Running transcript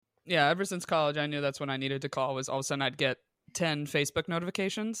Yeah, ever since college, I knew that's when I needed to call. Was all of a sudden I'd get 10 Facebook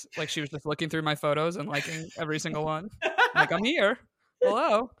notifications. Like she was just looking through my photos and liking every single one. Like, I'm here.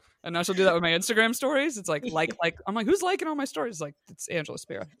 Hello. And now she'll do that with my Instagram stories. It's like. I'm like, who's liking all my stories? Like, it's Angela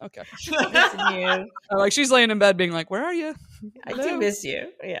Spira. Okay. Missing you. Like she's laying in bed being like, where are you? I do miss you.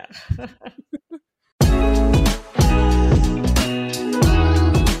 Yeah.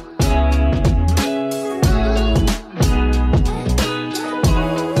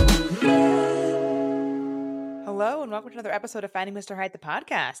 Hello and welcome to another episode of Finding Mr. Hyde, the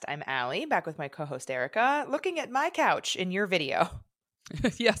podcast. I'm Allie, back with my co-host Erica, looking at my couch in your video.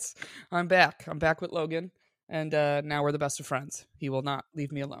 Yes, I'm back. I'm back with Logan. And now we're the best of friends. He will not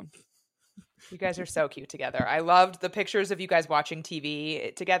leave me alone. You guys are so cute together. I loved the pictures of you guys watching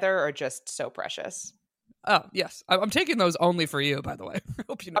TV together are just so precious. Oh, yes. I'm taking those only for you, by the way. I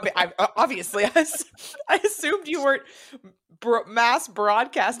hope you know. Obviously, I assumed you weren't mass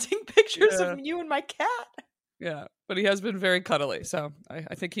broadcasting pictures of you and my cat. Yeah, but he has been very cuddly, so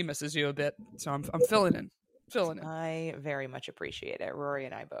I think he misses you a bit. So I'm filling in. I very much appreciate it. Rory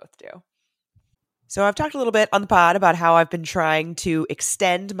and I both do. So I've talked a little bit on the pod about how I've been trying to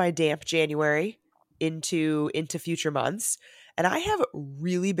extend my damp January into future months. And I have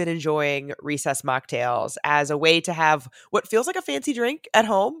really been enjoying recess mocktails as a way to have what feels like a fancy drink at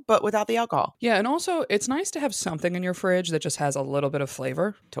home, but without the alcohol. Yeah, and also it's nice to have something in your fridge that just has a little bit of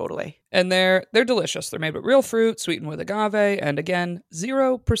flavor. Totally. And they're delicious. They're made with real fruit, sweetened with agave, and again,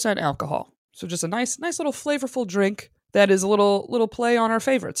 0% alcohol. So just a nice little flavorful drink that is a little play on our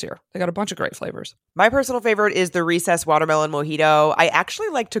favorites here. They got a bunch of great flavors. My personal favorite is the Recess Watermelon Mojito. I actually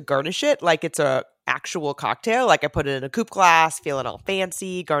like to garnish it like it's a actual cocktail. Like I put it in a coupe glass, feeling all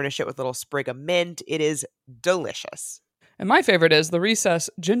fancy, garnish it with a little sprig of mint. It is delicious. And my favorite is the Recess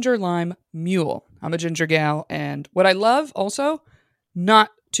Ginger Lime Mule. I'm a ginger gal, and what I love also, not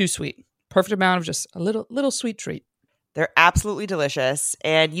too sweet. Perfect amount of just a little sweet treat. They're absolutely delicious,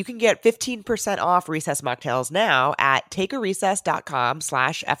 and you can get 15% off Recess mocktails now at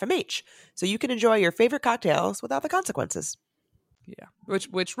takearecess.com/FMH, so you can enjoy your favorite cocktails without the consequences. Yeah,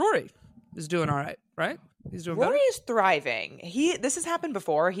 which Rory is doing all right? He's doing Rory better? is thriving. This has happened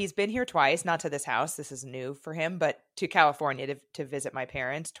before. He's been here twice, not to this house. This is new for him, but to California to visit my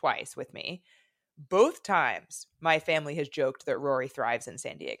parents twice with me. Both times, my family has joked that Rory thrives in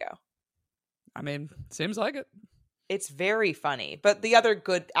San Diego. I mean, seems like it. It's very funny. But the other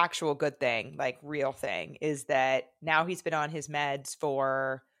actual good thing, like real thing, is that now he's been on his meds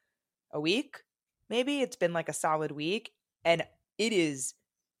for a week. Maybe it's been like a solid week. And it is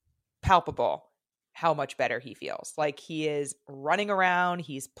palpable how much better he feels. Like he is running around.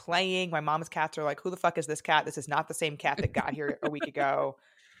 He's playing. My mom's cats are like, who the fuck is this cat? This is not the same cat that got here a week ago.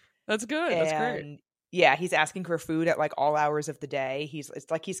 That's good. That's great. Yeah, he's asking for food at like all hours of the day.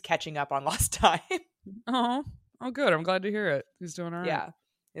 It's like he's catching up on lost time. Oh, good. I'm glad to hear it. He's doing all right. Yeah,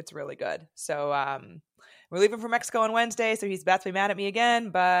 it's really good. So we're leaving for Mexico on Wednesday, so he's about to be mad at me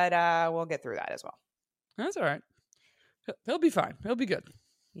again, but we'll get through that as well. That's all right. He'll be fine. He'll be good.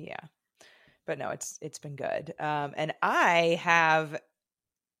 Yeah. But no, it's been good. And I have,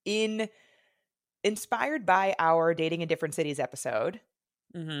 inspired by our Dating in Different Cities episode,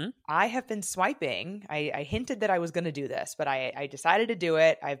 I have been swiping. I hinted that I was going to do this, but I decided to do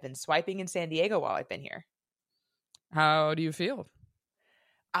it. I've been swiping in San Diego while I've been here. How do you feel?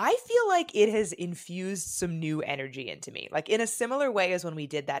 I feel like it has infused some new energy into me, like in a similar way as when we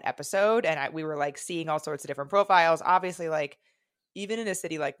did that episode and we were like seeing all sorts of different profiles. Obviously, like even in a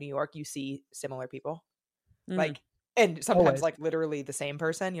city like New York, you see similar people, like, and sometimes Always. like literally the same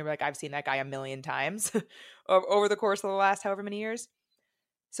person. You're like, I've seen that guy a million times over the course of the last however many years.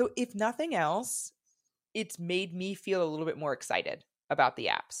 So if nothing else, it's made me feel a little bit more excited about the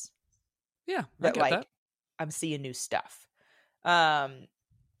apps. Yeah, that like that. I'm seeing new stuff. We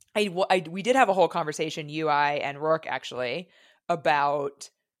did have a whole conversation, I and Rourke actually,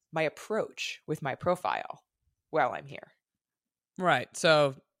 about my approach with my profile while I'm here. Right.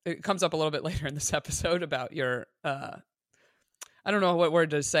 So it comes up a little bit later in this episode about your, I don't know what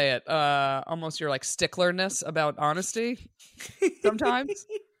word to say it, almost your like sticklerness about honesty sometimes.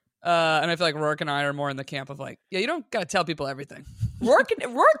 And I feel like Rourke and I are more in the camp of like, yeah, you don't got to tell people everything. Rourke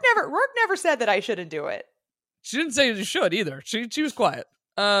never said that I shouldn't do it. She didn't say you should either. She was quiet.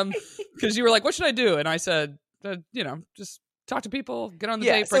 Because you were like, what should I do? And I said, just talk to people, get on the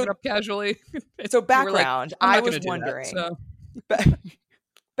date, bring it up casually. So background, like, I was wondering.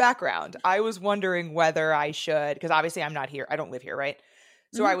 Background, I was wondering whether I should, because obviously I'm not here. I don't live here, right?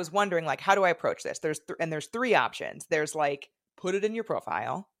 So I was wondering, like, how do I approach this? There's three options. There's like, put it in your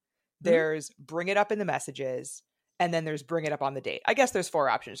profile. There's bring it up in the messages. and then there's bring it up on the date. I guess there's 4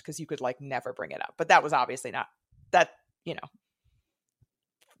 options because you could like never bring it up, but that was obviously not that, you know,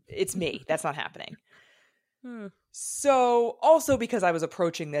 it's me. That's not happening. So also because I was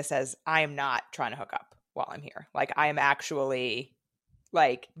approaching this as I am not trying to hook up while I'm here. Like I am actually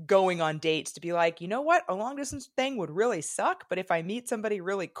like going on dates to be like, you know what? A long distance thing would really suck, but if I meet somebody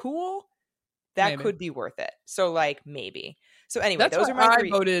really cool, that could be worth it. So like maybe. So anyway, those are my 3.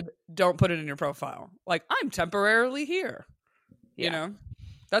 I voted don't put it in your profile. Like I'm temporarily here. Yeah. You know?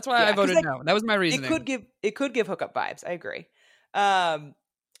 That's why I voted no. That was my reasoning. It could give hookup vibes. I agree.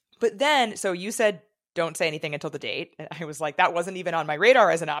 But then so you said don't say anything until the date. And I was like, that wasn't even on my radar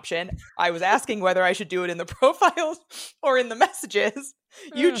as an option. I was asking whether I should do it in the profiles or in the messages.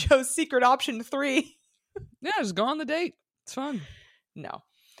 You chose secret option 3. Yeah, just go on the date. It's fun. No.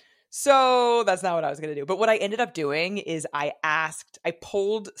 So that's not what I was going to do. But what I ended up doing is I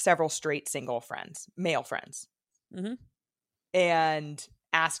polled several straight single friends, male friends, and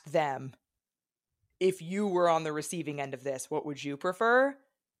asked them, if you were on the receiving end of this, what would you prefer?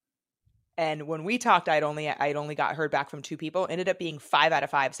 And when we talked, I'd only got heard back from 2 people. Ended up being 5 out of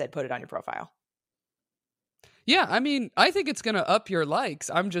 5 said put it on your profile. Yeah, I mean, I think it's going to up your likes.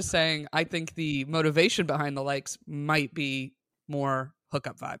 I'm just saying I think the motivation behind the likes might be more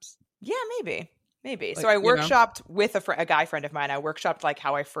hookup vibes. Yeah, maybe. Like, so I workshopped with a guy friend of mine. I workshopped like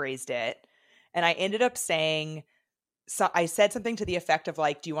how I phrased it. And I ended up saying, so I said something to the effect of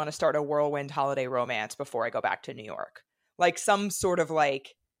like, do you want to start a whirlwind holiday romance before I go back to New York? Like some sort of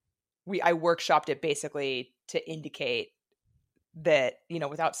like, I workshopped it basically to indicate that, you know,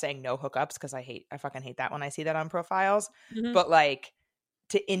 without saying no hookups, because I fucking hate that when I see that on profiles, but like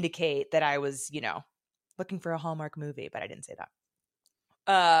to indicate that I was, you know, looking for a Hallmark movie, but I didn't say that.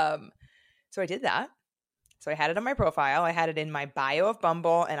 So I did that. So I had it on my profile. I had it in my bio of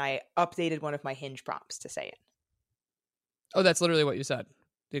Bumble, and I updated one of my Hinge prompts to say it. Oh, that's literally what you said.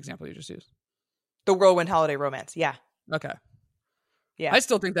 The example you just used. The whirlwind holiday romance. Yeah. Okay. Yeah. I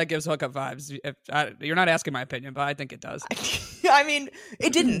still think that gives hookup vibes. You're not asking my opinion, but I think it does. I mean,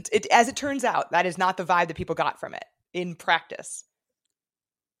 it didn't. As it turns out, that is not the vibe that people got from it in practice.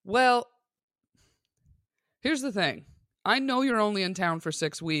 Well, here's the thing. I know you're only in town for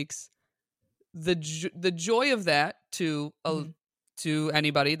 6 weeks. The joy of that to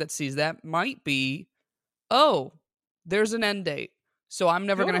anybody that sees that might be, oh, there's an end date, so I'm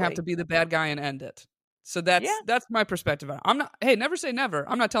never going to have to be the bad guy and end it. So that's my perspective on it. I'm not. Hey, never say never.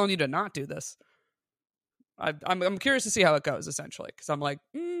 I'm not telling you to not do this. I'm curious to see how it goes, essentially, because I'm like,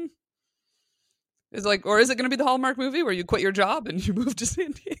 is it going to be the Hallmark movie where you quit your job and you move to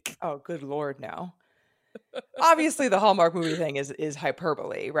San Diego? Oh, good Lord, no. Obviously, the Hallmark movie thing is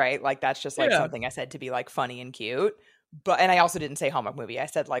hyperbole, right? Like that's just like something I said to be like funny and cute. And I also didn't say Hallmark movie. I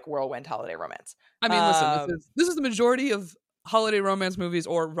said like whirlwind holiday romance. I mean, listen, this is the majority of holiday romance movies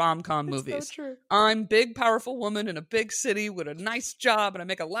or rom-com movies. So true. I'm big, powerful woman in a big city with a nice job, and I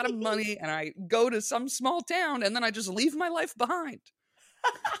make a lot of money, and I go to some small town, and then I just leave my life behind.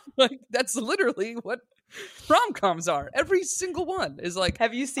 Like that's literally what rom-coms are. Every single one is like,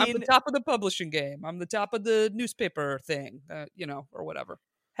 have you seen? I'm the top of the publishing game. I'm the top of the newspaper thing, or whatever.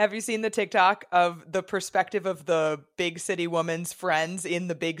 Have you seen the TikTok of the perspective of the big city woman's friends in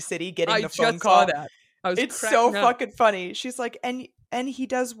the big city getting the phone call? I just saw that. It's so fucking funny. She's like, and he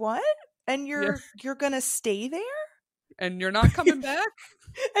does what? And you're gonna stay there? And you're not coming back?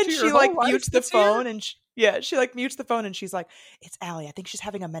 And she like mutes the phone and she like mutes the phone and she's like, it's Allie. I think she's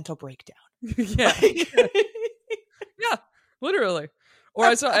having a mental breakdown. Yeah. Yeah, literally. Or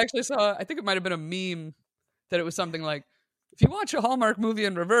I actually saw, I think it might have been a meme that it was something like, if you watch a Hallmark movie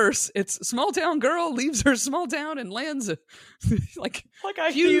in reverse, it's small town girl leaves her small town and lands like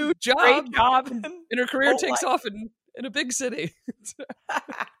a huge job and her career takes off in a big city.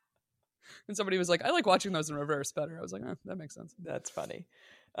 And somebody was like, I like watching those in reverse better. I was like, that makes sense. That's funny.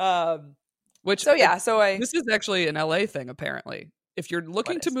 This is actually an LA thing, apparently. If you're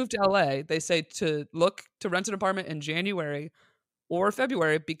looking to move to LA, they say to look to rent an apartment in January or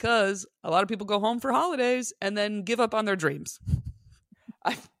February because a lot of people go home for holidays and then give up on their dreams.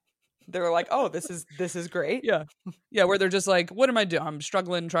 They're like, oh, this is great. Yeah. Yeah. Where they're just like, what am I doing? I'm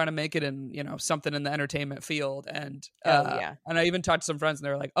struggling trying to make it in, something in the entertainment field. And, and I even talked to some friends and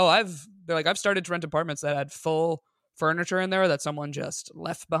they're like, I've started to rent apartments that had full furniture in there that someone just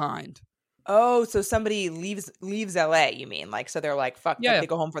left behind. Oh, so somebody leaves LA, you mean? Like, so they're like, fuck, they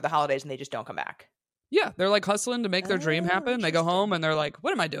go home for the holidays and they just don't come back. Yeah. They're like hustling to make their dream happen. They go home and they're like,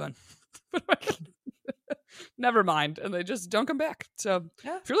 what am I doing? Never mind. And they just don't come back. So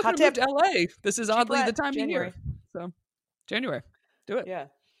if you're looking to move to LA, this is oddly the time of year. So January. Do it. Yeah.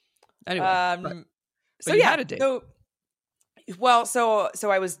 Anyway. So you had a date. So Well, so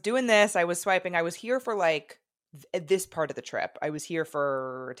I was doing this. I was swiping. I was here for like this part of the trip. I was here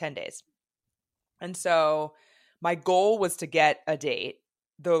for 10 days. And so my goal was to get a date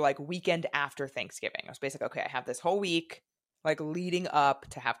the like weekend after Thanksgiving. I was basically, okay, I have this whole week like leading up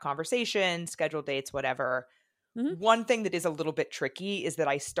to have conversations, schedule dates, whatever. Mhm. One thing that is a little bit tricky is that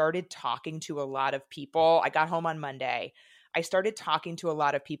I started talking to a lot of people. I got home on Monday. I started talking to a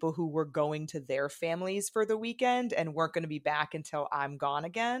lot of people who were going to their families for the weekend and weren't going to be back until I'm gone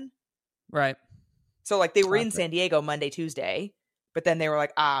again. Right. So like they were in Classic. San Diego Monday, Tuesday, but then they were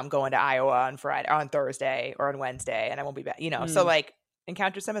like, I'm going to Iowa on Friday, on Thursday or on Wednesday, and I won't be back, So like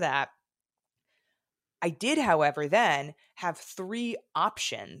encountered some of that. I did, however, then have 3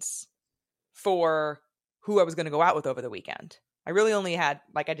 options for who I was going to go out with over the weekend. I really only had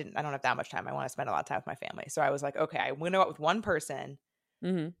like I don't have that much time. I want to spend a lot of time with my family. So I was like, okay, I'm going to go out with one person.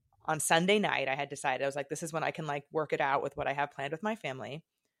 Mm-hmm. On Sunday night, I had decided, I was like, this is when I can like work it out with what I have planned with my family.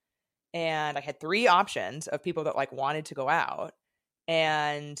 And I had 3 options of people that like wanted to go out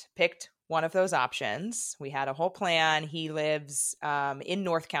and picked one of those options. We had a whole plan. He lives in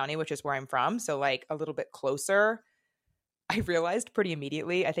North County, which is where I'm from. So like a little bit closer. I realized pretty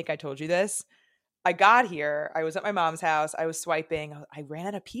immediately, I think I told you this. I got here. I was at my mom's house. I was swiping. I ran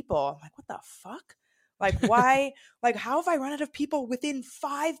out of people. I'm like, what the fuck? Like, why? Like, how have I run out of people within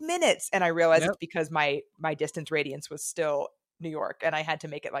 5 minutes? And I realized it's because my distance radius was still New York, and I had to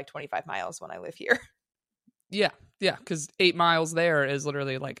make it like 25 miles when I live here. Yeah, because 8 miles there is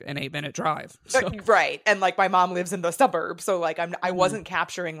literally like an 8-minute drive. So. Right, and like my mom lives in the suburbs, so like I wasn't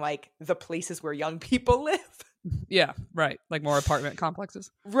capturing like the places where young people live. Yeah, right. Like more apartment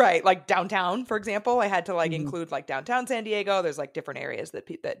complexes. Right, like downtown, for example. I had to like include like downtown San Diego. There's like different areas that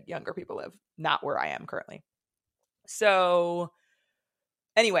that younger people live, not where I am currently. So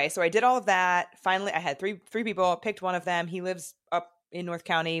anyway, so I did all of that. Finally, I had three people. Picked one of them. He lives up in North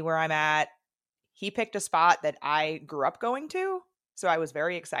County where I'm at. He picked a spot that I grew up going to, so I was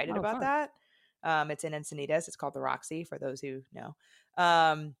very excited about that. It's in Encinitas. It's called the Roxy, for those who know.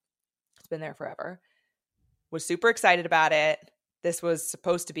 It's been there forever. Was super excited about it. This was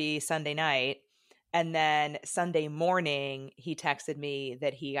supposed to be Sunday night. And then Sunday morning, he texted me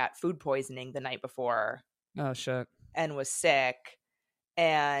that he got food poisoning the night before. Oh, shit. And was sick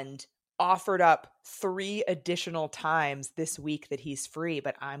and offered up 3 additional times this week that he's free,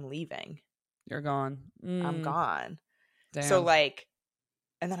 but I'm leaving. You're gone. I'm gone. Damn. So like,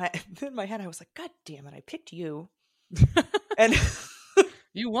 and then in my head, I was like, God damn it, I picked you. And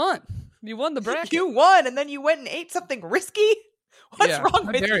you won. You won the bracket. You won, and then you went and ate something risky? What's wrong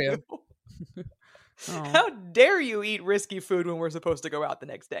with you? How dare you eat risky food when we're supposed to go out the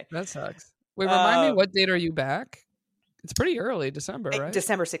next day? That sucks. Wait, remind me, what date are you back? It's pretty early, December, right?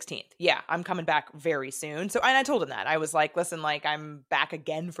 December 16th. Yeah, I'm coming back very soon. So, and I told him that. I was like, listen, like I'm back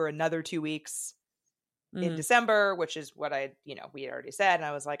again for another 2 weeks in December, which is what we had already said. And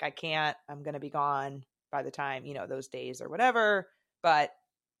I was like, I can't, I'm going to be gone by the time, those days or whatever. But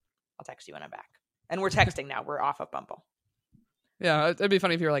I'll text you when I'm back. And we're texting now. We're off of Bumble. Yeah, it'd be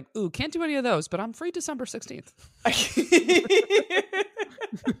funny if you're like, ooh, can't do any of those, but I'm free December 16th. If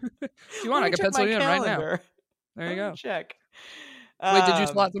you want, I can pencil you in right now. There you go. Check. Wait, did you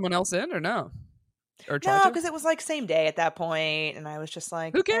slot someone else in or no? Or no, because it was like same day at that point, and I was just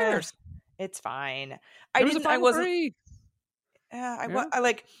like, who cares? It's fine. I wasn't. I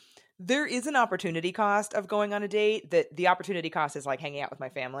like. There is an opportunity cost of going on a date. That the opportunity cost is like hanging out with my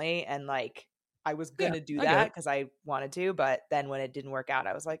family, and like I was gonna do that because I wanted to, but then when it didn't work out,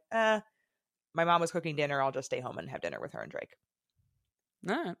 I was like, my mom was cooking dinner. I'll just stay home and have dinner with her and Drake.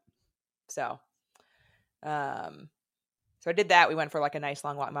 All right. So I did that. We went for like a nice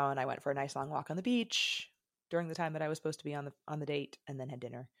long walk. Mom and I went for a nice long walk on the beach during the time that I was supposed to be on the date, and then had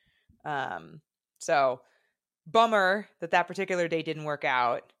dinner. So bummer that particular date didn't work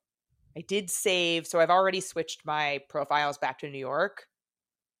out. I did save, so I've already switched my profiles back to New York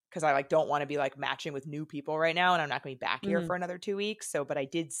because I like don't want to be like matching with new people right now, and I'm not going to be back here for another 2 weeks. So, but I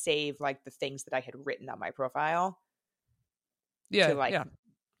did save like the things that I had written on my profile. To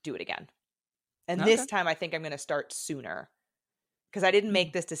do it again. And this time I think I'm going to start sooner because I didn't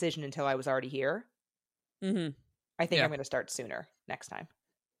make this decision until I was already here. I think I'm going to start sooner next time.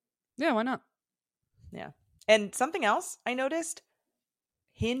 Yeah, why not? Yeah. And something else I noticed,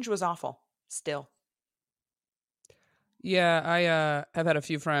 Hinge was awful still. Yeah, I have had a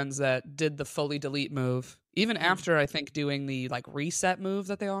few friends that did the fully delete move, even after I think doing the like reset move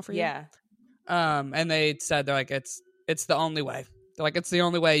that they offer you. Yeah. And they said they're like it's the only way. They're like it's the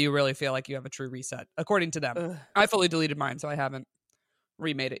only way you really feel like you have a true reset, according to them. I fully deleted mine, so I haven't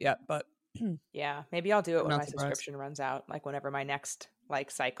remade it yet, but Yeah, maybe I'll do it I'm when not my surprised. subscription runs out. Like whenever my next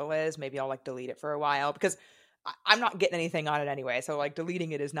like cycle is, maybe I'll like delete it for a while because I'm not getting anything on it anyway. So like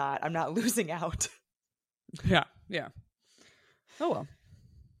deleting it is not. I'm not losing out. Yeah, yeah. Oh well.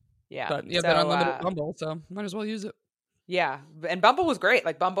 Yeah. But you have that So unlimited Bumble, so might as well use it. yeah, and Bumble was great.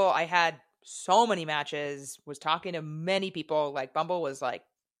 Like Bumble, I had so many matches. Was talking to many people. Like Bumble was like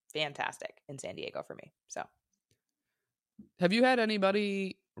fantastic in San Diego for me. So Have you had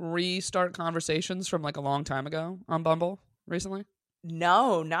anybody restart conversations from like a long time ago on Bumble recently?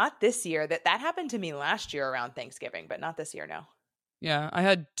 no, not this year. That happened to me last year around Thanksgiving, but not this year. No. Yeah, I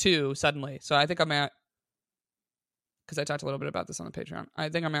had two suddenly. So I think I'm at, because I talked a little bit about this on the Patreon. I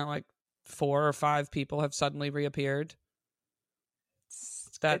think I'm at like 4 or 5 people have suddenly reappeared.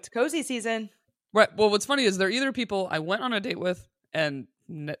 That It's cozy season. right. Well, what's funny is they're either people I went on a date with and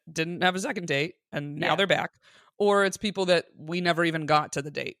didn't have a second date, and now Yeah. they're back, or it's people that we never even got to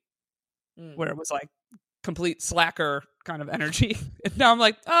the date, Mm. where it was like complete slacker kind of energy. And now I'm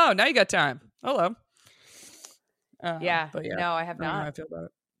like, oh, now you got time. Hello. Yeah. But yeah, No, I have I don't know how I not. feel about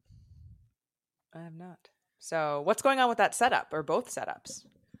it. I have not. So what's going on with that setup or both setups?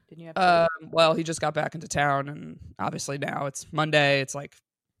 Didn't you have two? Well, he just got back into town, and obviously now it's Monday. It's like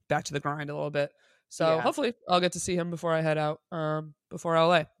back to the grind a little bit. So Yeah. hopefully I'll get to see him before I head out before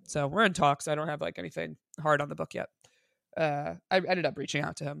LA. So we're in talks. I don't have like anything hard on the book yet. I ended up reaching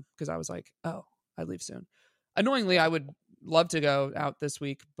out to him because I was like, oh, I leave soon. Annoyingly, I would love to go out this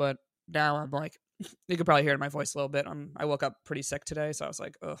week, but now I'm like, you could probably hear it in my voice a little bit. I woke up pretty sick today, so I was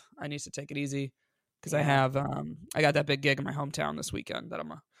like, oh, I need to take it easy because I Yeah. have I got that big gig in my hometown this weekend that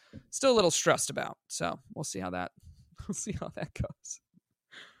I'm still a little stressed about. So we'll see how that goes.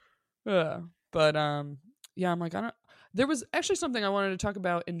 But yeah, I'm like, I don't. There was actually something I wanted to talk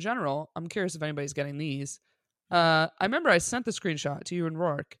about in general. I'm curious if anybody's getting these. I remember I sent the screenshot to you and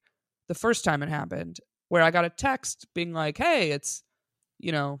Rourke the first time it happened, where I got a text being like, "Hey, it's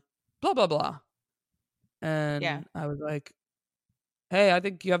blah blah blah," and Yeah. I was like, "Hey, I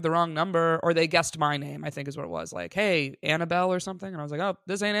think you have the wrong number," or they guessed my name. I think is what it was. Like, "Hey, Annabelle" or something, and I was like, "Oh,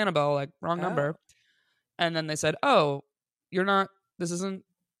 this ain't Annabelle. Like, wrong number." Oh. And then they said, "Oh, you're not. This isn't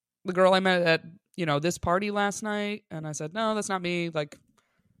the girl I met at this party last night." And I said, "No, that's not me." Like,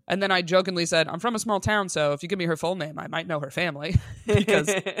 and then I jokingly said, "I'm from a small town, so if you give me her full name, I might know her family because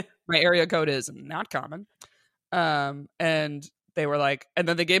my area code is not common." And they were like, and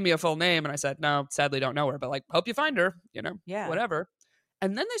then they gave me a full name, and I said, "No, sadly, don't know her, but like, hope you find her. Yeah. Whatever."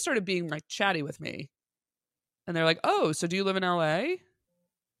 And then they started being like chatty with me, and they're like, "Oh, so do you live in LA?"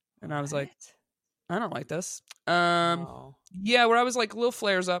 And I was like, What? "I don't like this." Oh. Yeah, where I was like, little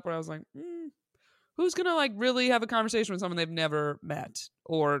flares up, where I was like, who's gonna like really have a conversation with someone they've never met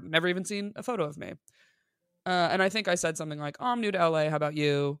or never even seen a photo of me? And I think I said something like, "Oh, I'm new to LA. How about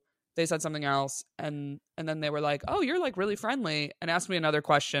you?" They said something else, and then they were like, "Oh, you're like really friendly," and asked me another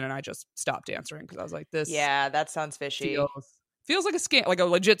question, and I just stopped answering because I was like, "This Yeah, that sounds fishy. feels like a scam, like a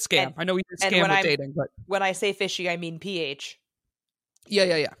legit scam." And I know we do and scam when with I'm dating, but when I say fishy, I mean pH.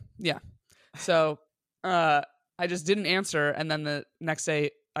 yeah. So I just didn't answer, and then the next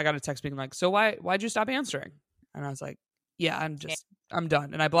day I got a text being like, "So why'd you stop answering?" And I was like, "Yeah, I'm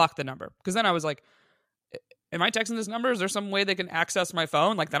done," and I blocked the number because then I was like, am I texting this number? Is there some way they can access my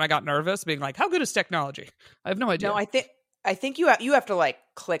phone? Like then I got nervous, being like, how good is technology? I have no idea. No, I think you have to like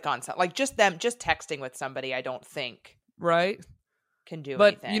click on something. Like just texting with somebody, I don't think right? can do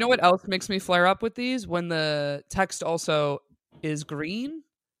But anything. you know what else makes me flare up with these? When the text also is green,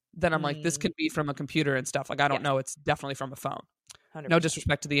 then I'm like, this could be from a computer and stuff. Like I don't know. It's definitely from a phone. 100%. No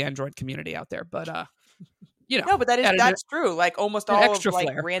disrespect to the Android community out there, but No, but that's true. Like almost all of like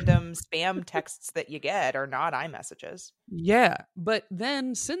flair. random spam texts that you get are not iMessages. Yeah, but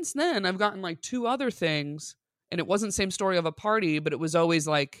then since then I've gotten like 2 other things, and it wasn't same story of a party, but it was always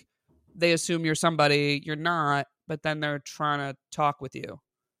like they assume you're somebody you're not, but then they're trying to talk with you.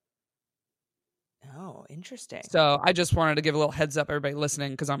 Oh, interesting. So I just wanted to give a little heads up, everybody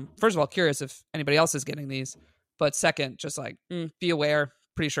listening, because I'm first of all curious if anybody else is getting these, but second, just like be aware.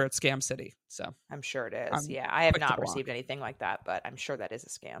 Pretty sure it's Scam City. So I'm sure it is. Yeah, I have quick to not block. received anything like that, but I'm sure that is a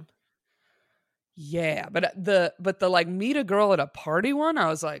scam. Yeah, but the like meet a girl at a party one, I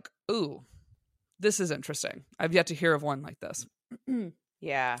was like, ooh, this is interesting. I've yet to hear of one like this.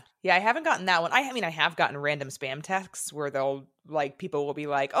 Yeah, I haven't gotten that one. I mean, I have gotten random spam texts where they'll like people will be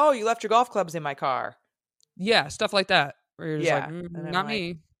like, "Oh, you left your golf clubs in my car." Yeah, stuff like that. Where you're just like, And I'm not like,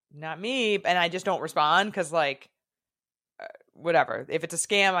 me. Not me. And I just don't respond because like, whatever. If it's a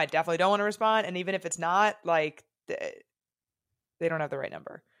scam, I definitely don't want to respond. And even if it's not, like, they don't have the right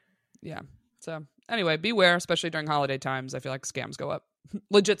number. Yeah. So anyway, beware, especially during holiday times. I feel like scams go up.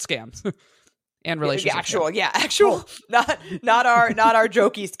 legit scams and relationship actual, not our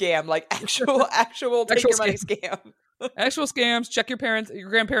jokey scam, like actual take your money scam. Actual scams. Check your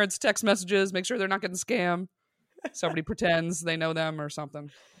grandparents' text messages. Make sure they're not getting scammed. Somebody pretends they know them or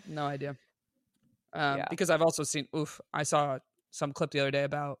something. No idea. Because I've also seen, I saw some clip the other day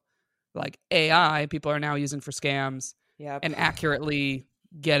about like AI people are now using for scams and accurately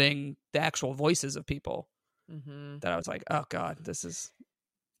getting the actual voices of people. That I was like, oh God, this is.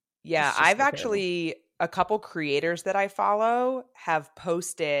 Yeah, I've actually, a couple creators that I follow have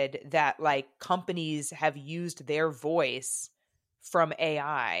posted that like companies have used their voice from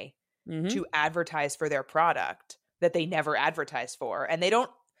AI to advertise for their product that they never advertised for. And they don't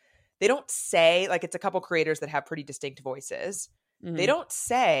say, like, it's a couple creators that have pretty distinct voices. They don't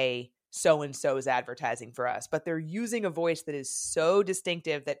say so-and-so's advertising for us, but they're using a voice that is so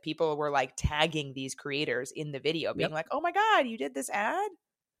distinctive that people were like tagging these creators in the video being like, oh my God, you did this ad?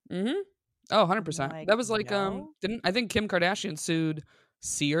 Oh, 100%. Like, that was like, no. I think Kim Kardashian sued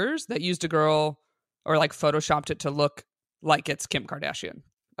Sears that used a girl or like photoshopped it to look like it's Kim Kardashian.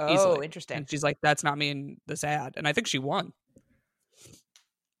 Oh, easily. Interesting. And she's like, that's not me in this ad. And I think she won.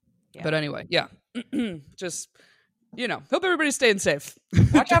 Yeah. But anyway, yeah. Just, hope everybody's staying safe.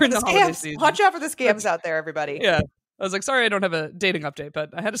 Watch out for the scams. Watch out for the scams out there, everybody. Yeah. I was like, sorry, I don't have a dating update,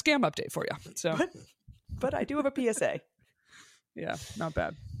 but I had a scam update for you. So, but I do have a PSA. Yeah, not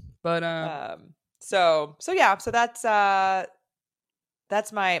bad. But so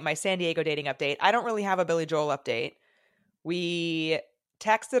that's my San Diego dating update. I don't really have a Billy Joel update. We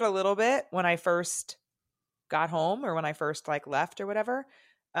texted a little bit when I first got home or when I first like left or whatever.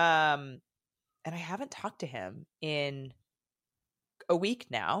 And I haven't talked to him in a week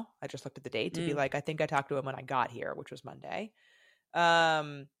now. I just looked at the date to be like, I think I talked to him when I got here, which was Monday.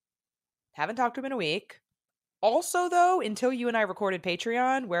 Haven't talked to him in a week. Also, though, until you and I recorded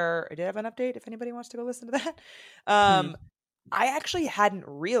Patreon, where I did have an update, if anybody wants to go listen to that, I actually hadn't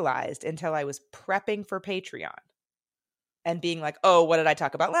realized until I was prepping for Patreon and being like, oh, what did I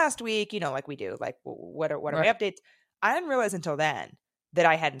talk about last week? Like we do, like, what are my updates? I didn't realize until then that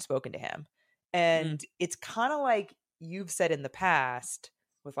I hadn't spoken to him. And it's kind of like you've said in the past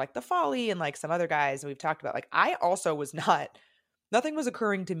with like the Folly and like some other guys we've talked about, like I also was nothing was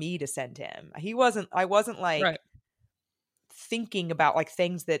occurring to me to send him. I wasn't like thinking about like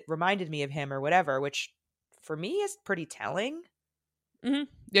things that reminded me of him or whatever, which for me is pretty telling. Yeah,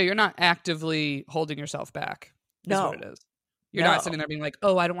 you're not actively holding yourself back. No. What it is. You're not sitting there being like,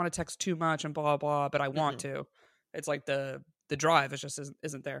 oh, I don't want to text too much and blah, blah, but I want to. It's like the drive is just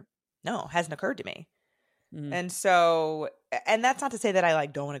isn't there. No, hasn't occurred to me. And so, and that's not to say that I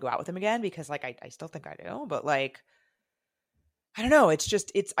like don't want to go out with him again, because like I still think I do, but like I don't know. It's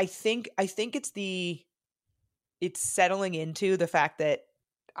just, I think it's settling into the fact that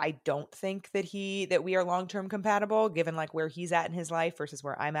I don't think that we are long-term compatible, given like where he's at in his life versus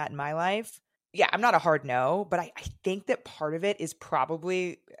where I'm at in my life. Yeah, I'm not a hard no, but I think that part of it is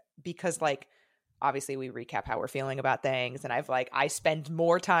probably because like, obviously we recap how we're feeling about things. And I spend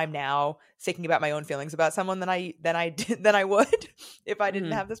more time now thinking about my own feelings about someone than I would if I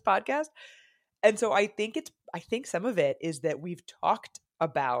didn't have this podcast. And so I think some of it is that we've talked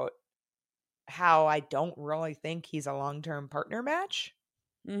about how I don't really think he's a long-term partner match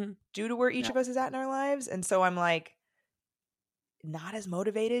due to where each of us is at in our lives. And so I'm like not as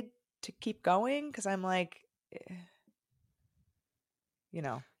motivated to keep going because I'm like,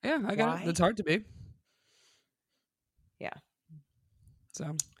 Yeah, I got it. It's hard to be. Yeah.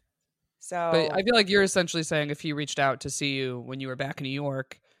 So, but I feel like you're essentially saying if he reached out to see you when you were back in New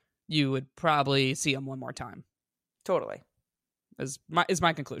York, you would probably see him one more time. Totally. Is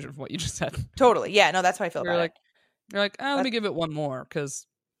my conclusion from what you just said. Totally. Yeah, no, that's how I feel about it. You're like, let me give it one more because,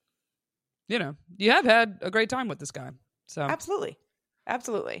 you have had a great time with this guy. So Absolutely.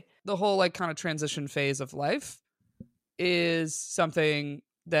 The whole like kind of transition phase of life is something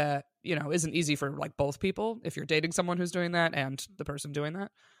that, isn't easy for like both people if you're dating someone who's doing that and the person doing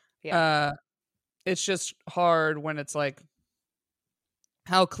that. Yeah. It's just hard when it's like,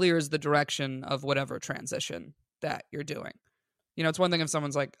 how clear is the direction of whatever transition that you're doing? It's one thing if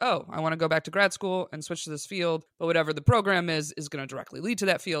someone's like, oh, I want to go back to grad school and switch to this field, but whatever the program is going to directly lead to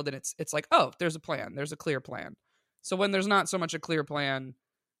that field. And it's like, oh, there's a plan. There's a clear plan. So when there's not so much a clear plan,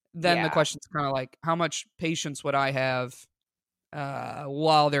 then the question's kind of like, how much patience would I have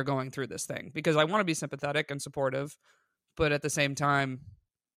while they're going through this thing? Because I want to be sympathetic and supportive, but at the same time,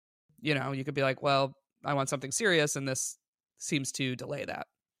 you could be like, well, I want something serious, and this seems to delay that.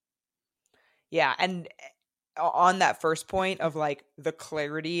 Yeah, and on that first point of like the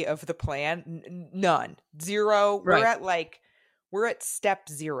clarity of the plan, none, zero. Right. we're at step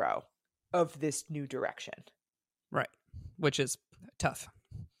 0 of this new direction. Right. Which is tough.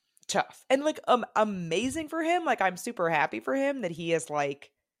 And like amazing for him. Like I'm super happy for him that he has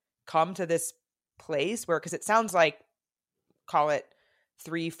like come to this place where, because it sounds like, call it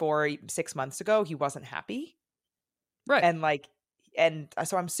 3, 4, 6 months ago, he wasn't happy. Right. And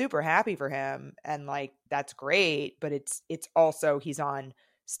so I'm super happy for him, and like that's great, but it's also he's on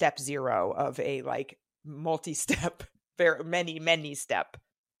step 0 of a like multi-step, very many step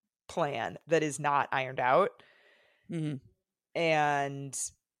plan that is not ironed out. Mm-hmm. And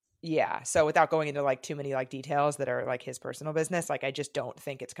yeah, so without going into like too many like details that are like his personal business, like I just don't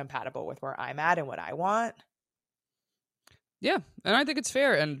think it's compatible with where I'm at and what I want. Yeah, and I think it's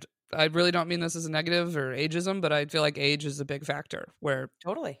fair, and I really don't mean this as a negative or ageism, but I feel like age is a big factor where,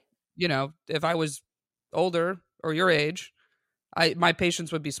 Totally. you know, if I was older or your age, my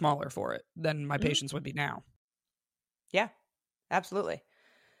patience would be smaller for it than my patience would be now. Yeah, absolutely.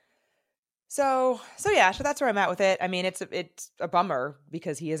 So that's where I'm at with it. I mean, it's a bummer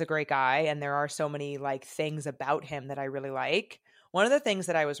because he is a great guy and there are so many like things about him that I really like. One of the things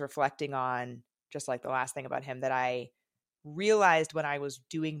that I was reflecting on, just like the last thing about him that I realized when I was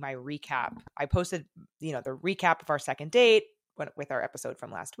doing my recap, I posted, the recap of our second date with our episode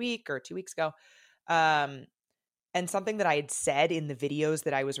from last week or 2 weeks ago. And something that I had said in the videos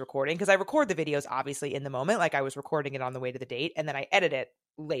that I was recording, because I record the videos obviously in the moment, like I was recording it on the way to the date, and then I edit it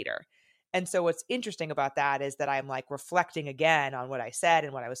later. And so what's interesting about that is that I'm like reflecting again on what I said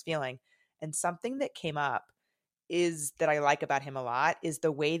and what I was feeling. And something that came up is that I like about him a lot is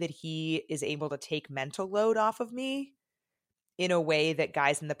the way that he is able to take mental load off of me in a way that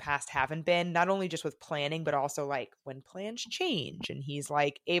guys in the past haven't been, not only just with planning, but also like when plans change and he's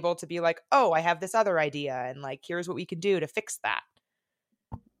like able to be like, oh, I have this other idea and like, here's what we can do to fix that.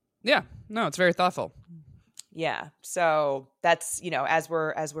 Yeah, no, it's very thoughtful. Yeah. So that's, as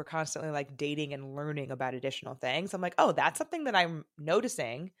we're constantly like dating and learning about additional things, I'm like, oh, that's something that I'm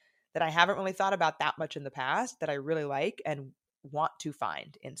noticing that I haven't really thought about that much in the past that I really like and want to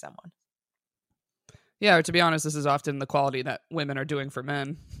find in someone. Yeah, or to be honest, this is often the quality that women are doing for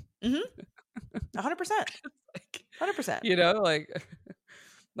men. 100%. 100%.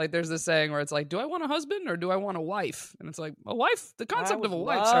 Like there's this saying where it's like, do I want a husband or do I want a wife? And it's like, a wife, the concept of a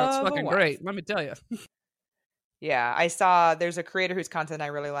wife sounds fucking great. Let me tell you. Yeah, I saw there's a creator whose content I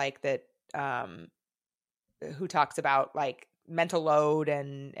really like that who talks about like mental load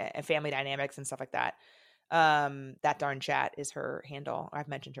and family dynamics and stuff like that. That darn chat is her handle. I've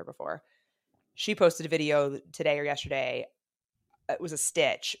mentioned her before. She posted a video today or yesterday. It was a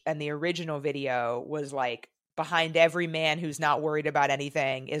stitch, and the original video was like, behind every man who's not worried about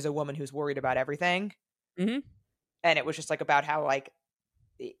anything is a woman who's worried about everything. Mm-hmm. And it was just like about how like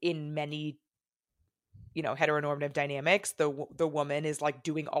in many heteronormative dynamics, the woman is like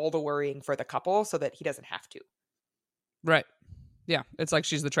doing all the worrying for the couple so that he doesn't have to. Right. Yeah. It's like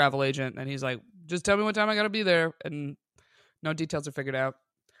she's the travel agent and he's like, just tell me what time I got to be there. And no details are figured out.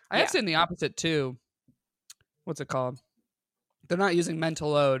 I have seen the opposite too. What's it called? They're not using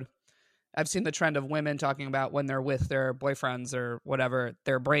mental load. I've seen the trend of women talking about when they're with their boyfriends or whatever,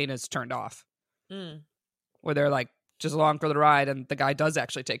 their brain is turned off. Where they're like just along for the ride and the guy does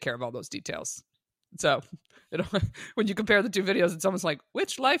actually take care of all those details. So when you compare the two videos, it's almost like,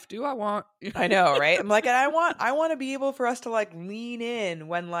 which life do I want? I know, right? I'm like, and I want to be able for us to like lean in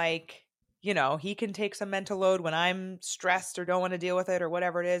when like, he can take some mental load when I'm stressed or don't want to deal with it or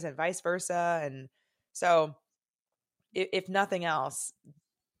whatever it is, and vice versa. And so if nothing else,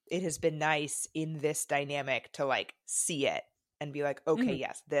 it has been nice in this dynamic to like see it and be like, okay,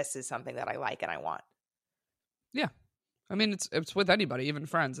 yes, this is something that I like and I want. Yeah. I mean, it's with anybody, even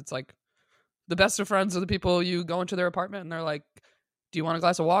friends. It's like the best of friends are the people you go into their apartment and they're like, do you want a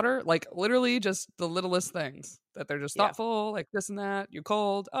glass of water? Like literally just the littlest things that they're just thoughtful, like this and that. You're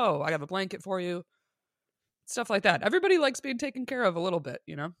cold. Oh, I have a blanket for you. Stuff like that. Everybody likes being taken care of a little bit,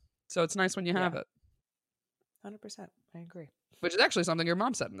 So it's nice when you have it. 100%. I agree. Which is actually something your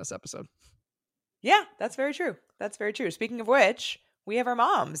mom said in this episode. Yeah, that's very true. That's very true. Speaking of which, we have our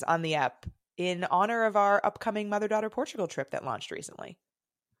moms on the app in honor of our upcoming mother-daughter Portugal trip that launched recently.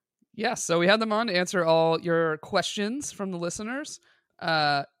 Yes, so we had them on to answer all your questions from the listeners.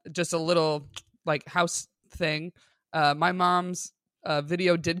 Just a little like house thing. My mom's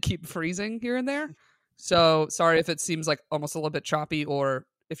video did keep freezing here and there. So sorry if it seems like almost a little bit choppy, or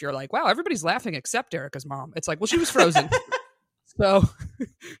if you're like, wow, everybody's laughing except Erica's mom. It's like, well, she was frozen. So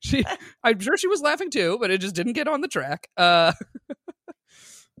I'm sure she was laughing too, but it just didn't get on the track. But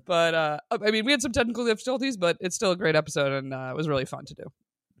I mean, we had some technical difficulties, but it's still a great episode, and it was really fun to do.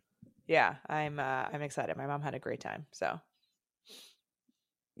 Yeah, I'm excited. My mom had a great time. So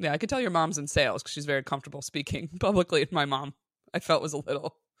Yeah, I could tell your mom's in sales because she's very comfortable speaking publicly. And my mom, I felt, was a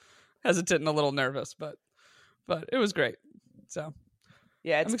little hesitant and a little nervous, but it was great. So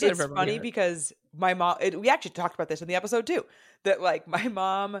yeah, I'm excited it's for everyone to funny hear it. because my mom. We actually talked about this in the episode too. That like my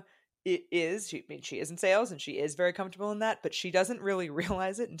mom she is in sales and she is very comfortable in that, but she doesn't really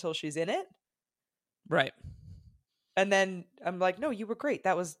realize it until she's in it. Right. And then I'm like, no, you were great.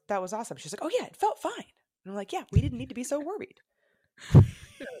 That was awesome. She's like, oh yeah, it felt fine. And I'm like, yeah, we didn't need to be so worried.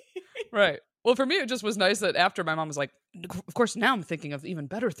 Right. Well, for me, it just was nice that after my mom was like, of course, now I'm thinking of even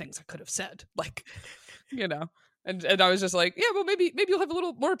better things I could have said. Like, you know, and I was just like, yeah, well, maybe you'll have a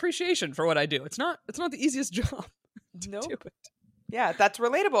little more appreciation for what I do. It's not the easiest job to Nope. do it. Yeah, that's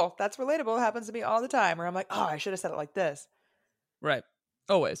relatable. That's relatable. It happens to me all the time where I'm like, oh, I should have said it like this. Right.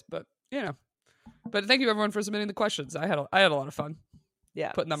 Always. But, you know, but thank you everyone for submitting the questions. I had a lot of fun.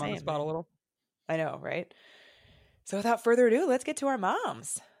 Yeah. Putting them on the spot a little. I know, right? So without further ado, let's get to our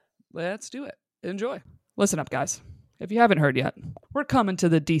moms. Let's do it. Enjoy. Listen up, guys. If you haven't heard yet, we're coming to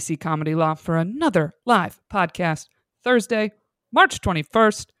the DC Comedy Loft for another live podcast Thursday, March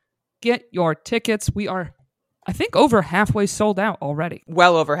 21st. Get your tickets. We are, I think, over halfway sold out already.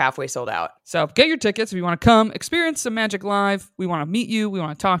 Well over halfway sold out. So get your tickets if you want to come experience some magic live. We want to meet you. We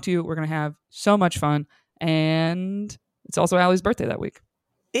want to talk to you. We're going to have so much fun. And it's also Allie's birthday that week.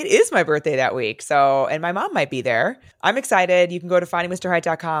 It is my birthday that week. So, and my mom might be there. I'm excited. You can go to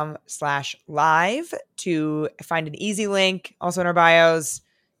findingmrheight.com/live to find an easy link also in our bios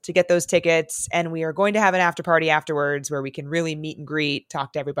to get those tickets. And we are going to have an after party afterwards where we can really meet and greet,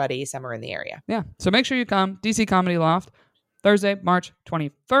 talk to everybody somewhere in the area. Yeah. So make sure you come. DC Comedy Loft, Thursday, March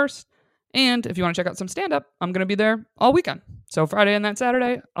 21st. And if you want to check out some stand-up, I'm going to be there all weekend. So Friday and that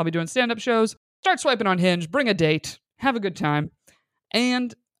Saturday, I'll be doing stand-up shows. Start swiping on Hinge, bring a date, have a good time.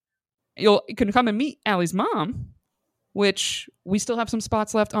 And you can come and meet Allie's mom, which we still have some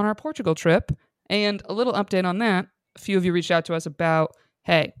spots left on our Portugal trip. And a little update on that. A few of you reached out to us about,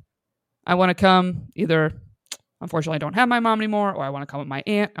 hey, I want to come either, unfortunately, I don't have my mom anymore, or I want to come with my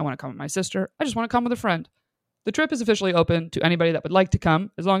aunt, I want to come with my sister, I just want to come with a friend. The trip is officially open to anybody that would like to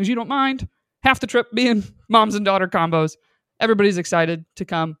come, as long as you don't mind. Half the trip being moms and daughter combos. Everybody's excited to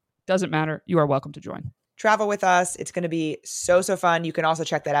come. Doesn't matter. You are welcome to join. Travel with us. It's going to be so fun. You can also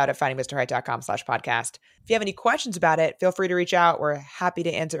check that out at findingmrheight.com/podcast. If you have any questions about it, feel free to reach out. We're happy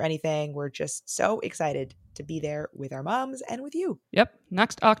to answer anything. We're just so excited to be there with our moms and with you. Yep.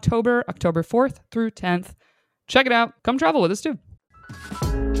 Next October 4th through 10th. Check it out. Come travel with us too.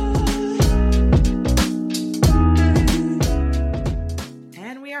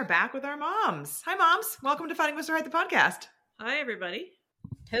 And we are back with our moms. Hi, moms. Welcome to Finding Mr. Right, the podcast. Hi, everybody.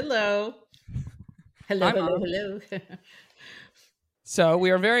 Hello. Hi, Hello. So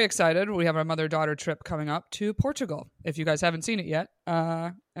we are very excited. We have our mother-daughter trip coming up to Portugal, if you guys haven't seen it yet.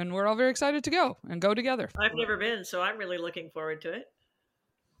 And we're all very excited to go together. I've never been, so I'm really looking forward to it.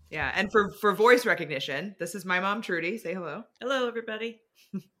 Yeah, and for voice recognition, this is my mom, Trudy. Say hello. Hello, everybody.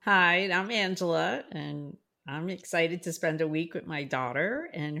 Hi, I'm Angela, and I'm excited to spend a week with my daughter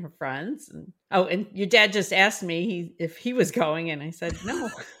and her friends. And your dad just asked me if he was going, and I said no.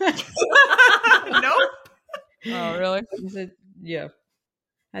 Nope. Oh, really? He said, yeah,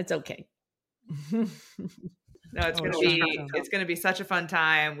 that's okay. No, it's gonna be such a fun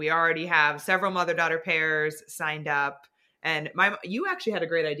time. We already have several mother-daughter pairs signed up, and you actually had a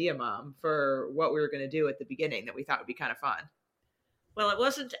great idea, Mom, for what we were gonna do at the beginning that we thought would be kind of fun. Well, it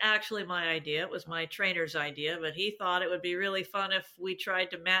wasn't actually my idea. It was my trainer's idea, but he thought it would be really fun if we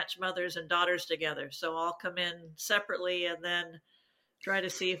tried to match mothers and daughters together. So I'll come in separately and then try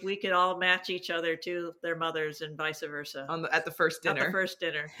to see if we could all match each other to their mothers and vice versa. At the first dinner. At the first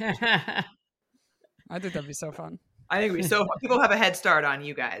dinner. I think that'd be so fun. I think it'd be so fun. People have a head start on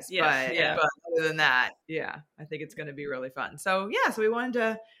you guys. Yes, but other than that, yeah, I think it's going to be really fun. So yeah, so we wanted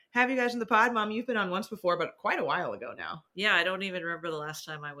to have you guys on the pod. Mom, you've been on once before, but quite a while ago now. Yeah, I don't even remember the last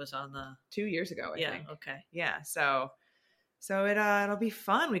time I was on the 2 years ago, I think. Okay. Yeah, so it'll be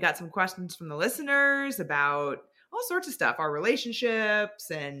fun. We got some questions from the listeners about all sorts of stuff, our relationships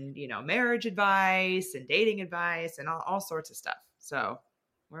and, marriage advice and dating advice and all sorts of stuff. So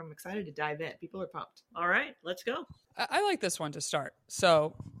I'm excited to dive in. People are pumped. All right, let's go. I like this one to start.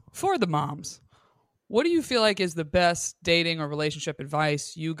 So for the moms, what do you feel like is the best dating or relationship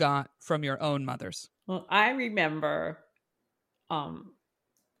advice you got from your own mothers? Well, I remember a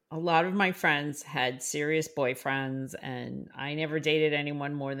lot of my friends had serious boyfriends, and I never dated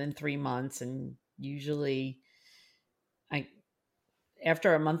anyone more than 3 months. And usually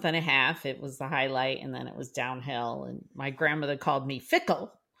after a month and a half, it was the highlight, and then it was downhill. And my grandmother called me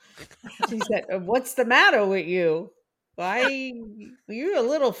fickle. She said, "What's the matter with you?" you're a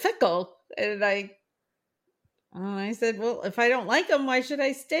little fickle. And I said, well, if I don't like them, why should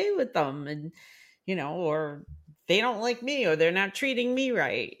I stay with them? And, or they don't like me, or they're not treating me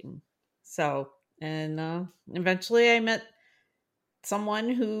right. So, and eventually I met someone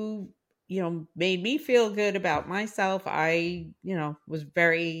who, made me feel good about myself. I, was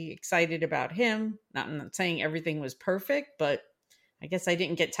very excited about him. I'm not saying everything was perfect, but I guess I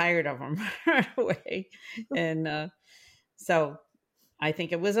didn't get tired of him right away. And so I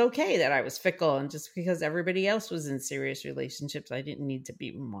think it was okay that I was fickle, and just because everybody else was in serious relationships, I didn't need to be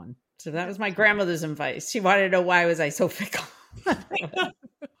in one. So that was my grandmother's advice. She wanted to know why was I so fickle.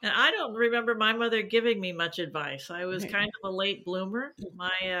 And I don't remember my mother giving me much advice. I was kind of a late bloomer.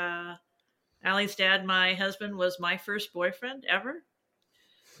 My Allie's dad, my husband, was my first boyfriend ever.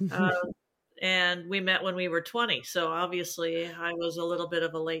 And we met when we were 20. So obviously I was a little bit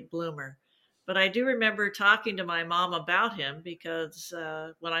of a late bloomer. But I do remember talking to my mom about him because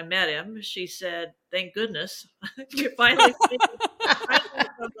when I met him, she said, thank goodness you finally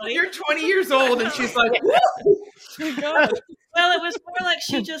somebody. You're 20 years old and she's like, well, it was more like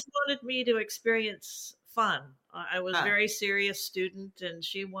she just wanted me to experience fun. I was a very serious student and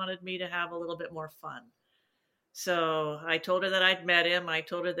she wanted me to have a little bit more fun. So I told her that I'd met him. I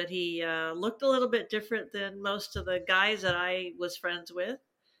told her that he looked a little bit different than most of the guys that I was friends with.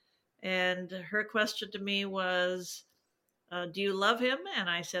 And her question to me was, do you love him? And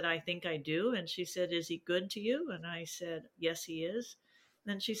I said, I think I do. And she said, is he good to you? And I said, yes, he is.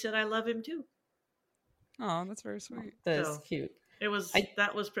 Then she said, I love him too. Oh, that's very sweet. That's cute.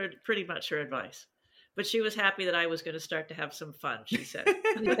 That was pretty much her advice. But she was happy that I was going to start to have some fun, she said.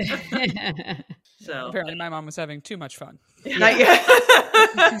 So apparently my mom was having too much fun.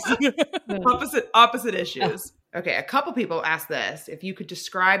 Opposite issues. Okay, a couple people asked this. If you could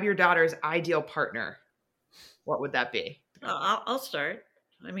describe your daughter's ideal partner, what would that be? I'll start.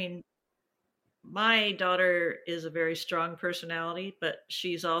 I mean, my daughter is a very strong personality, but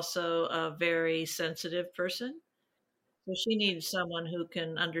she's also a very sensitive person. So she needs someone who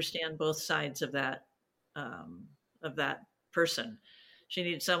can understand both sides of that person. She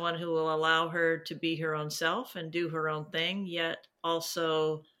needs someone who will allow her to be her own self and do her own thing, yet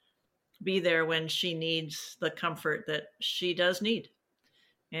also be there when she needs the comfort that she does need.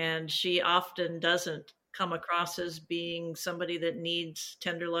 And she often doesn't come across as being somebody that needs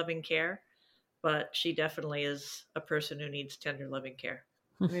tender, loving care, but she definitely is a person who needs tender, loving care.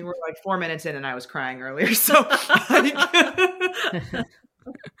 I mean, we're like 4 minutes in and I was crying earlier, so.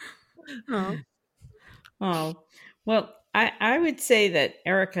 Oh, well, I would say that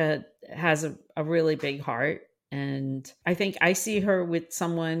Erica has a really big heart. And I think I see her with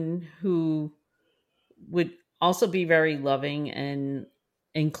someone who would also be very loving and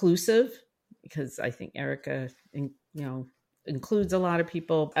inclusive, because I think Erica, includes a lot of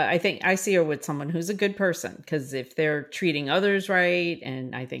people. I think I see her with someone who's a good person, because if they're treating others right,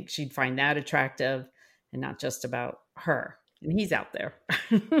 and I think she'd find that attractive and not just about her. And he's out there.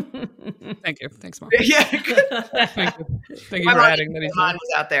 Thank you. Thanks, Mom. Yeah. Thank you for adding that. Mom was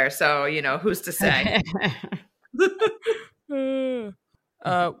out there, so who's to say? What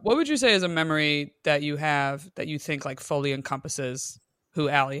would you say is a memory that you have that you think like fully encompasses who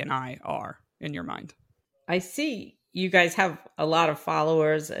Allie and I are in your mind? I see you guys have a lot of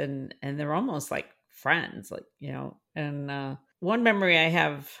followers and they're almost like friends, and one memory I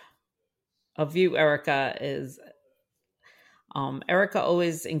have of you, Erica, is Erica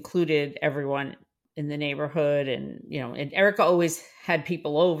always included everyone in the neighborhood, and Erica always had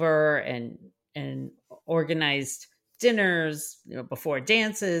people over and organized dinners, before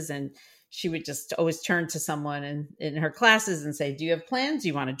dances, and she would just always turn to someone in her classes and say, do you have plans? Do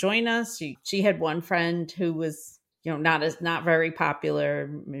you want to join us? She had one friend who was, not very popular,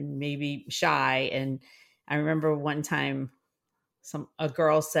 maybe shy. And I remember one time a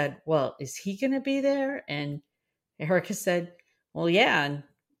girl said, well, is he going to be there? And Erica said, well, yeah. And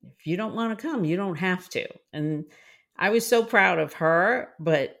if you don't want to come, you don't have to. And I was so proud of her,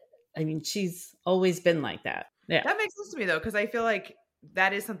 but I mean, she's always been like that. Yeah. That makes sense to me though, because I feel like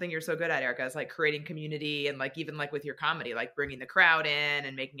that is something you're so good at, Erica, is like creating community, and like even like with your comedy, like bringing the crowd in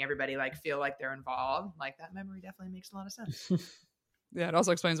and making everybody like feel like they're involved. Like that memory definitely makes a lot of sense. Yeah, it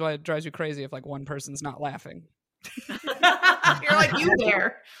also explains why it drives you crazy if like one person's not laughing. You're like, you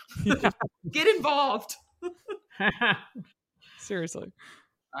there. Yeah. Get involved. Seriously.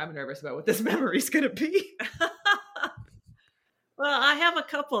 I'm nervous about what this memory is going to be. Well, I have a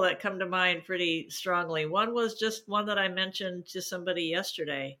couple that come to mind pretty strongly. One was just one that I mentioned to somebody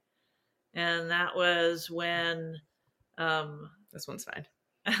yesterday. And that was when this one's fine.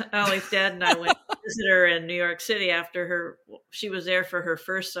 Allie's dad and I went to visit her in New York City after she was there for her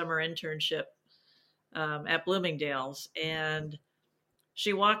first summer internship at Bloomingdale's. And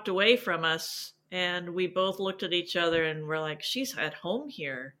she walked away from us and we both looked at each other and we're like, she's at home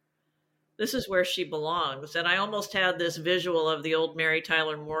here. This is where she belongs. And I almost had this visual of the old Mary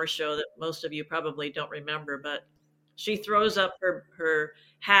Tyler Moore show that most of you probably don't remember, but she throws up her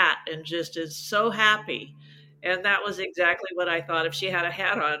hat and just is so happy. And that was exactly what I thought. If she had a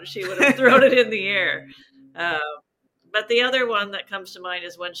hat on, she would have thrown it in the air. But the other one that comes to mind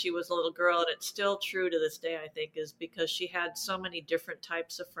is when she was a little girl, and it's still true to this day, I think, is because she had so many different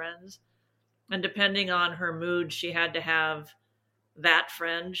types of friends. And depending on her mood, she had to have that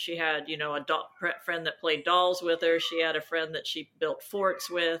friend. She had, a friend that played dolls with her. She had a friend that she built forts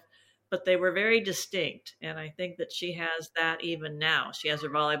with, but they were very distinct. And I think that she has that even now. She has her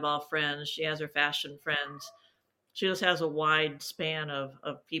volleyball friends. She has her fashion friends. She just has a wide span of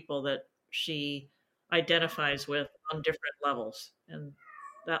people that she identifies with on different levels. And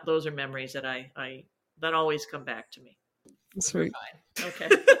those are memories that that always come back to me. Sweet. Okay.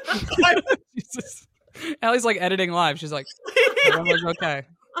 Jesus. Allie's like editing live. She's like, everyone's okay.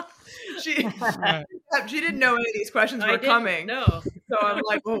 She didn't know any of these questions were coming. No. So I'm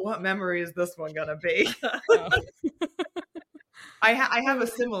like, well, what memory is this one gonna be? I have a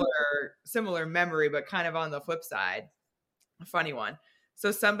similar memory, but kind of on the flip side, a funny one.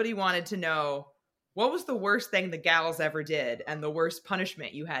 So somebody wanted to know, what was the worst thing the gals ever did and the worst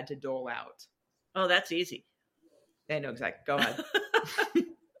punishment you had to dole out? Oh, that's easy. I know exactly. Go ahead.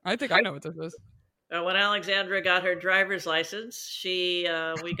 I think I know what this is. When Alexandra got her driver's license, we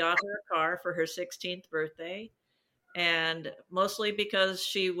got her a car for her 16th birthday. And mostly because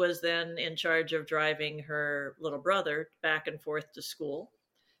she was then in charge of driving her little brother back and forth to school,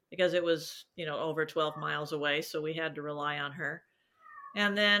 because it was, over 12 miles away. So we had to rely on her.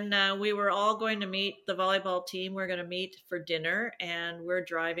 And then we were all going to meet the volleyball team. We're going to meet for dinner, and we're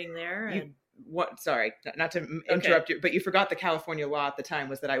driving there. Sorry, not to interrupt you, but you forgot the California law at the time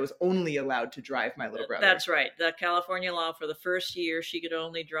was that I was only allowed to drive my little brother. That's right. The California law for the first year, she could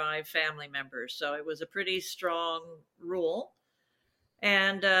only drive family members. So it was a pretty strong rule.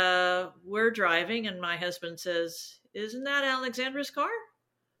 And we're driving, and my husband says, "Isn't that Alexandra's car?"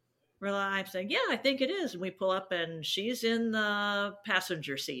 I'm saying, "Yeah, I think it is." And we pull up, and she's in the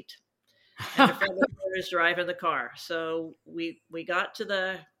passenger seat. And the friend is driving the car. So we got to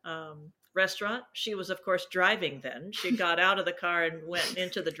the restaurant. She was, of course, driving then. She got out of the car and went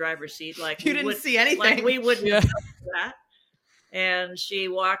into the driver's seat like you didn't see anything. Like we wouldn't do that. And she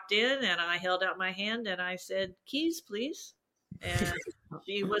walked in, and I held out my hand, and I said, "Keys, please." And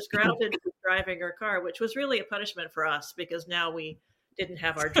she was grounded for driving her car, which was really a punishment for us because now we didn't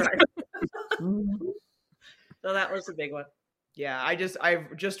have our driver. So that was the big one. Yeah, I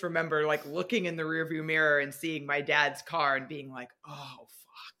just remember like looking in the rearview mirror and seeing my dad's car and being like, "Oh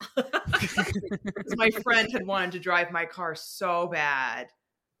fuck!" Because my friend had wanted to drive my car so bad.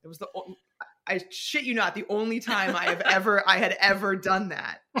 It was I shit you not, the only time I had ever done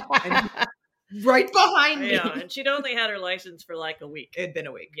that. And right behind me. Yeah, and she'd only had her license for like a week. It'd been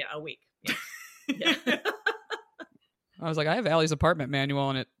a week. Yeah, a week. Yeah. I was like, I have Allie's apartment manual,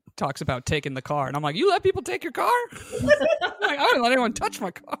 and it talks about taking the car. And I'm like, you let people take your car? I don't let anyone touch my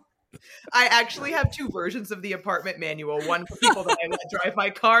car. I actually have two versions of the apartment manual. One for people that I let drive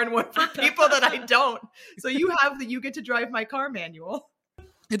my car and one for people that I don't. So you have the you get to drive my car manual.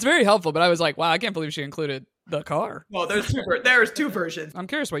 It's very helpful, but I was like, wow, I can't believe she included the car. Well, there's two versions. I'm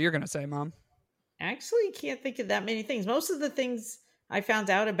curious what you're going to say, Mom. Actually, can't think of that many things. Most of the things I found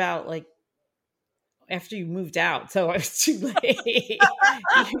out about, like, after you moved out, so I was too late.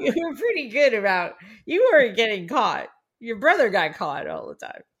 You were pretty good about, you weren't getting caught. Your brother got caught all the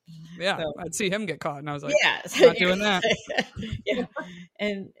time. Yeah, so, I'd see him get caught, and I was like, yeah, not doing that. Yeah.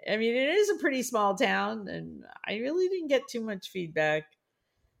 And I mean, it is a pretty small town, and I really didn't get too much feedback.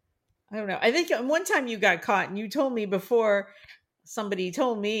 I don't know. I think one time you got caught, and you told me before somebody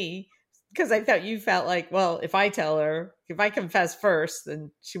told me, because I thought you felt like, well, if I tell her, if I confess first,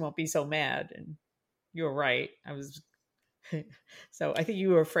 then she won't be so mad. And you were right. So I think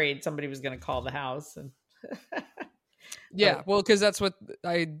you were afraid somebody was going to call the house. And yeah, well, because that's what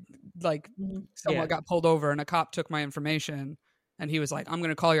I like. Someone Yeah. got pulled over, and a cop took my information, and he was like, "I'm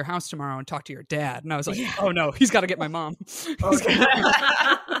going to call your house tomorrow and talk to your dad." And I was like, Yeah. "Oh no, he's got to get my mom." Okay.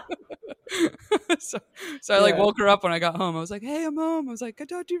 so I like woke her up when I got home. I was like, "Hey, I'm home." I was like, "Can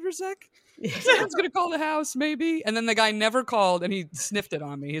I talk to you for a sec?" Someone's gonna call the house, maybe. And then the guy never called, and he sniffed it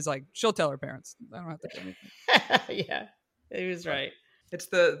on me. He's like, "She'll tell her parents. I don't have to do anything." Yeah, he was right. It's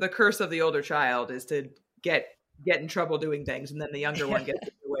the curse of the older child is to get in trouble doing things, and then the younger one gets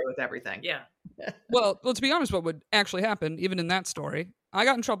away with everything. Yeah. Well, to be honest, what would actually happen, even in that story, I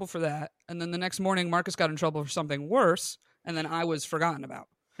got in trouble for that, and then the next morning, Marcus got in trouble for something worse, and then I was forgotten about.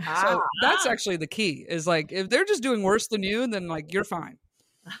 So that's actually the key. Is like if they're just doing worse than you, then like you're fine.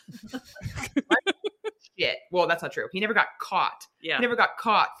 Shit. Well, that's not true. He never got caught. Yeah. He never got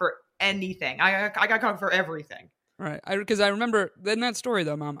caught for anything. I got caught for everything. Right. Because I remember in that story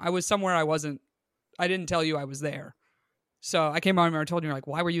though, Mom, I was somewhere I didn't tell you I was there. So I came on and I told you, you're like,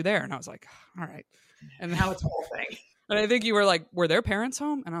 why were you there? And I was like, all right. And Now it's a whole thing. And I think you were like, were their parents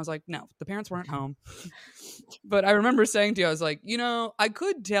home? And I was like, no, the parents weren't home. But I remember saying to you, I was like, I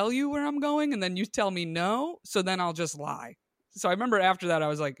could tell you where I'm going and then you tell me no. So then I'll just lie. So I remember after that, I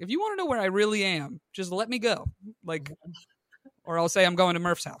was like, if you want to know where I really am, just let me go. Like, or I'll say I'm going to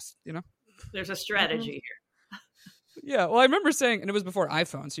Murph's house, There's a strategy here. Yeah. Well, I remember saying, and it was before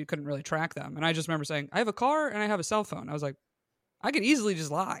iPhone, so you couldn't really track them. And I just remember saying, I have a car and I have a cell phone. I was like, I could easily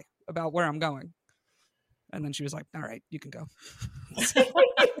just lie about where I'm going. And then she was like, all right, you can go.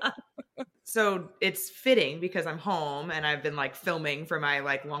 So it's fitting because I'm home and I've been like filming for my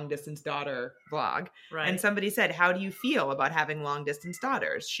like long distance daughter vlog. Right. And somebody said, how do you feel about having long distance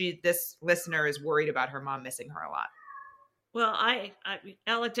daughters? This listener is worried about her mom missing her a lot. Well,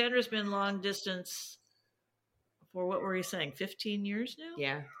 Alexandra's been long distance for what were you saying? 15 years now?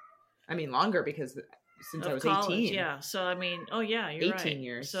 Yeah. I mean, longer because since I was college, 18. Yeah. So, I mean, you're 18 right.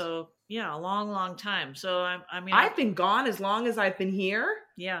 years. So, yeah, a long, long time. So, I've been gone as long as I've been here.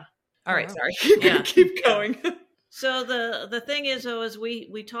 Yeah. All right. Wow. Sorry. Yeah. Keep going. So the thing is, though, is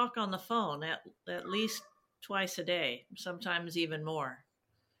we talk on the phone at least twice a day, sometimes even more.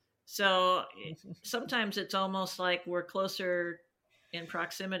 So sometimes it's almost like we're closer in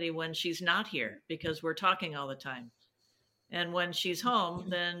proximity when she's not here because we're talking all the time. And when she's home,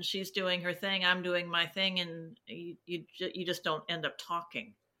 then she's doing her thing, I'm doing my thing, and you just don't end up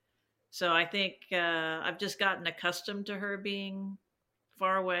talking. So I think I've just gotten accustomed to her being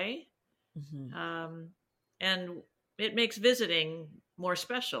far away. Mm-hmm. And it makes visiting more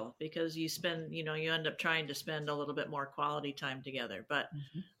special because you end up trying to spend a little bit more quality time together. But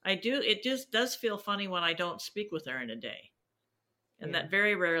it just does feel funny when I don't speak with her in a day. And that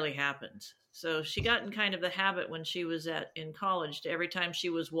very rarely happens. So she got in kind of the habit when she was in college. Every time she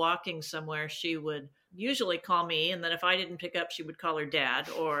was walking somewhere, she would usually call me. And then if I didn't pick up, she would call her dad.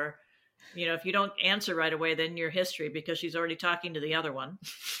 Or, if you don't answer right away, then you're history because she's already talking to the other one.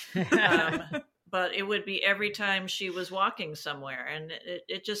 But it would be every time she was walking somewhere. And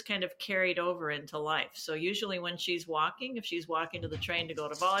it just kind of carried over into life. So usually when she's walking, if she's walking to the train to go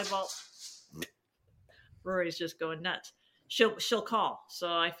to volleyball, Rory's just going nuts. She'll call. So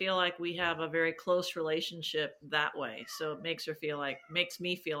I feel like we have a very close relationship that way. So it makes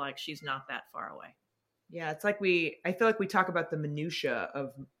me feel like she's not that far away. Yeah, it's like I feel like we talk about the minutia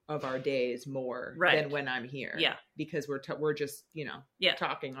of our days more than when I'm here. Yeah. Because we're just,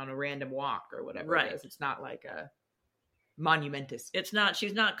 talking on a random walk or whatever it is. It's not like a monumentous.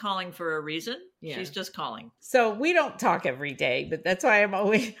 She's not calling for a reason. Yeah. She's just calling. So we don't talk every day, but that's why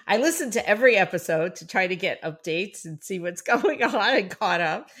I listen to every episode to try to get updates and see what's going on and caught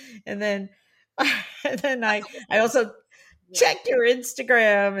up. And then I also check your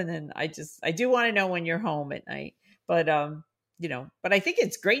Instagram, and then I do want to know when you're home at night. But but I think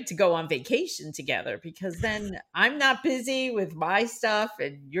it's great to go on vacation together because then I'm not busy with my stuff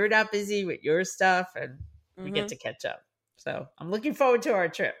and you're not busy with your stuff, and we get to catch up. So I'm looking forward to our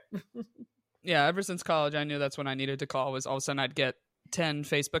trip. Yeah, ever since college, I knew that's when I needed to call. Was all of a sudden I'd get 10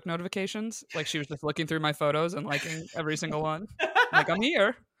 Facebook notifications. Like she was just looking through my photos and liking every single one. Like, I'm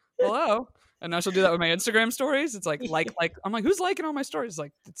here. Hello. And now she'll do that with my Instagram stories. It's like, I'm like, who's liking all my stories? It's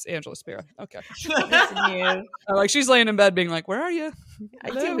like, it's Angela Spira. Okay. Missing you. Like she's laying in bed being like, where are you?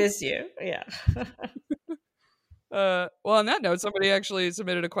 I do miss you. Yeah. Well, on that note, somebody actually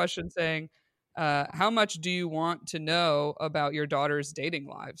submitted a question saying, how much do you want to know about your daughter's dating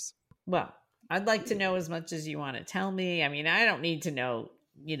lives? Well, I'd like to know as much as you want to tell me. I mean, I don't need to know,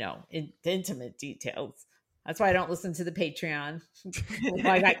 intimate details. That's why I don't listen to the Patreon.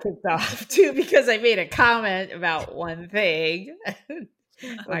 I got kicked off too because I made a comment about one thing.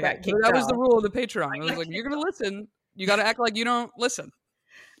 I got kicked off. That was the rule of the Patreon. It was like, you're going to listen. You got to act like you don't listen.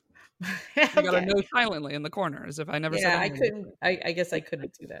 You got to know silently in the corner as if I never said anything. I guess I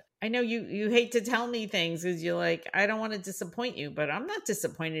couldn't do that. I know you hate to tell me things because you're like, I don't want to disappoint you, but I'm not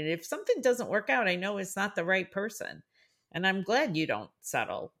disappointed. If something doesn't work out, I know it's not the right person. And I'm glad you don't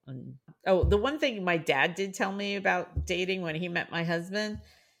settle. The one thing my dad did tell me about dating when he met my husband,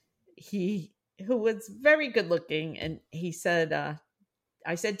 who was very good looking. And he said,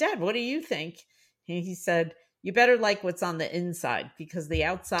 I said, Dad, what do you think? And he said, you better like what's on the inside because the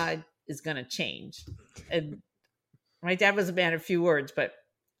outside is going to change. And my dad was a man of few words, but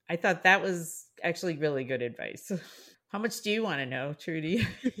I thought that was actually really good advice. How much do you want to know, Trudy?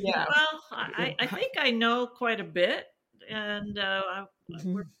 Yeah. Well, I think I know quite a bit, and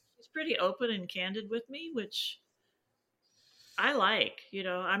she's pretty open and candid with me, which I like.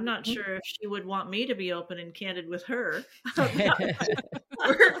 I'm not sure if she would want me to be open and candid with her.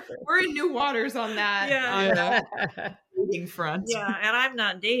 We're in new waters on that. Yeah. Dating front. Yeah, and I'm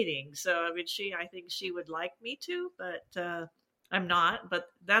not dating, so I think she would like me to, but I'm not. But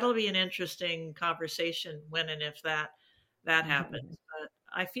that'll be an interesting conversation when and if that happens. But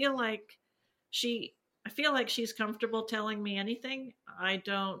I feel like she's comfortable telling me anything. I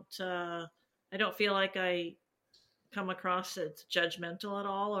don't feel like I come across as judgmental at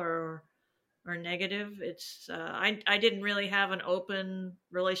all or negative. It's I didn't really have an open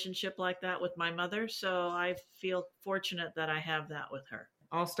relationship like that with my mother, so I feel fortunate that I have that with her.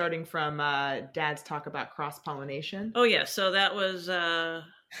 All starting from Dad's talk about cross-pollination. Oh yeah, so that was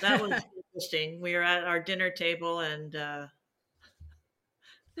interesting. We were at our dinner table, and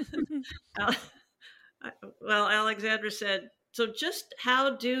Alexandra said, "So just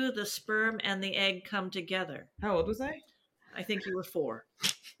how do the sperm and the egg come together?" How old was I? I think you were 4.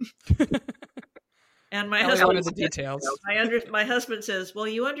 And my I husband wanted the details. My husband says, "Well,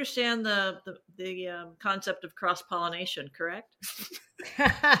 you understand the concept of cross pollination, correct?"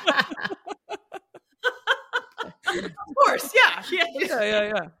 Of course, yeah. Yeah.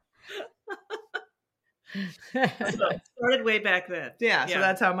 So it started way back then. Yeah, so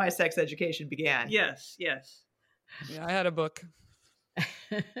that's how my sex education began. Yes. Yeah, I had a book.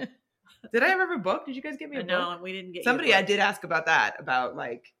 Did I ever have a book? Did you guys get me a book? No, we didn't get Somebody you a I book. did ask about that, about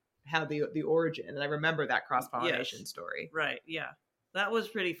like how the origin, and I remember that cross-pollination story. Right, yeah. That was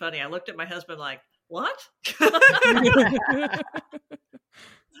pretty funny. I looked at my husband like, "What?" He's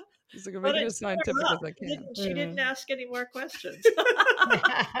like, I'm making it as scientific as I can. She didn't ask any more questions.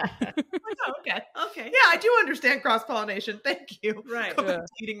 Oh, okay. Yeah, I do understand cross-pollination. Thank you. Right. Go back Yeah. to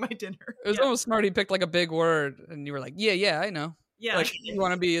eating my dinner. It was almost smart. He picked like a big word, and you were like, "Yeah, I know." Yeah. Like you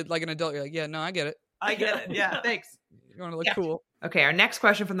want to be like an adult. You're like, "Yeah, no, I get it." I get it. Yeah, thanks. You want to look Yeah. cool. Okay, our next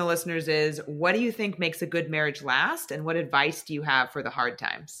question from the listeners is, what do you think makes a good marriage last, and what advice do you have for the hard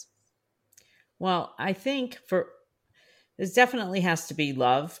times? Well, I think this definitely has to be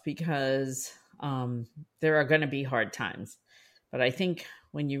love, because there are going to be hard times. But I think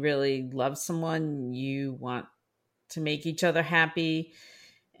when you really love someone, you want to make each other happy.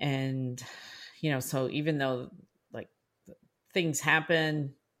 And, so even though like things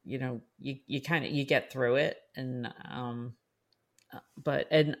happen, you get through it. And,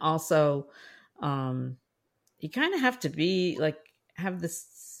 also you kind of have to be like, have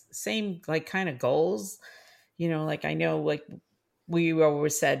this same like kind of goals, like I know like we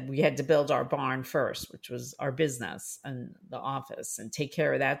always said we had to build our barn first, which was our business and the office, and take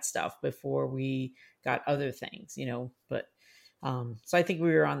care of that stuff before we got other things, but so I think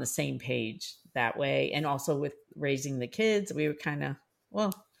we were on the same page that way. And also with raising the kids, we were kind of,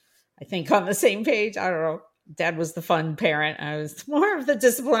 I think on the same page. I don't know. Dad was the fun parent. I was more of the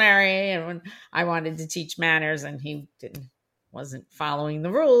disciplinary, and when I wanted to teach manners, and he wasn't following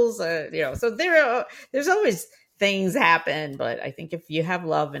the rules, so there's always things happen. But I think if you have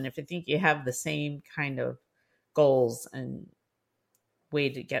love, and if I think you have the same kind of goals and way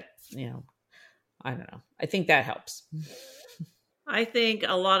to get, I don't know. I think that helps. I think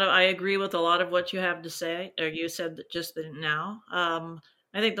I agree with a lot of what you have to say, or you said that just now.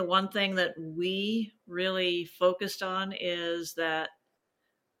 I think the one thing that we really focused on is that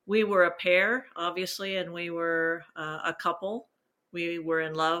we were a pair, obviously, and we were a couple. We were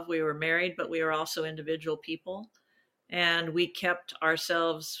in love, we were married, but we were also individual people. And we kept our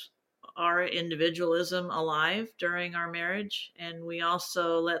individualism alive during our marriage. And we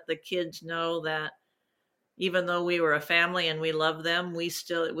also let the kids know that even though we were a family and we loved them,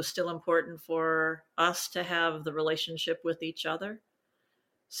 it was still important for us to have the relationship with each other.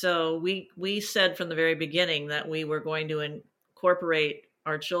 So we said from the very beginning that we were going to incorporate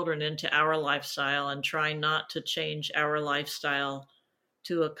our children into our lifestyle and try not to change our lifestyle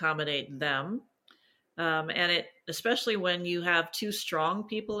to accommodate them. And especially when you have two strong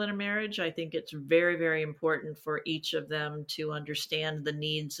people in a marriage, I think it's very, very important for each of them to understand the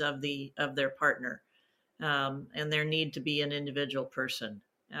needs of their partner, and their need to be an individual person.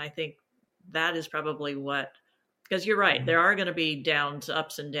 And I think that is probably because you're right, there are going to be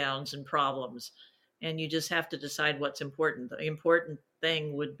ups and downs and problems, and you just have to decide what's important. The important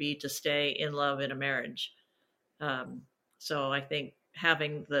thing would be to stay in love in a marriage. So I think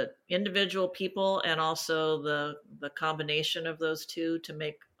having the individual people and also the combination of those two to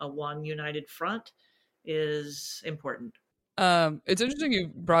make a one united front is important. It's interesting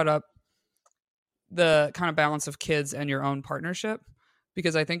you brought up the kind of balance of kids and your own partnership,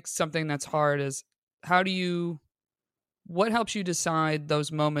 because I think something that's hard is what helps you decide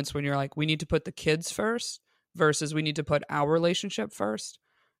those moments when you're like, we need to put the kids first versus we need to put our relationship first?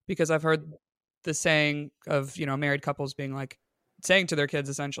 Because I've heard the saying of, married couples being like, saying to their kids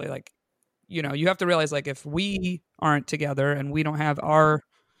essentially like, you have to realize like if we aren't together and we don't have our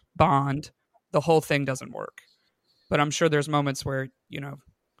bond, the whole thing doesn't work. But I'm sure there's moments where,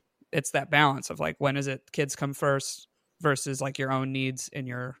 it's that balance of like, when is it kids come first versus like your own needs in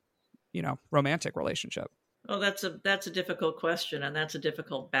your, romantic relationship? Oh, that's a difficult question, and that's a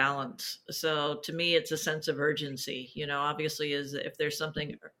difficult balance. So to me, it's a sense of urgency. Obviously, is if there's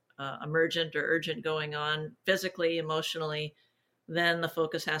something emergent or urgent going on physically, emotionally, then the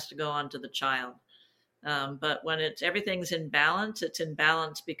focus has to go on to the child. But when everything's in balance, it's in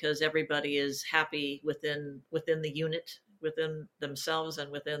balance because everybody is happy within the unit, within themselves,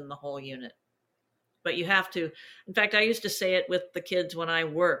 and within the whole unit. But you have to, in fact, I used to say it with the kids when I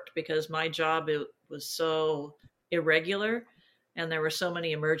worked, because my job, it was so irregular and there were so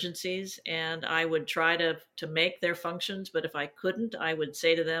many emergencies, and I would try to make their functions. But if I couldn't, I would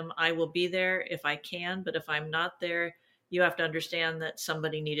say to them, I will be there if I can, but if I'm not there, you have to understand that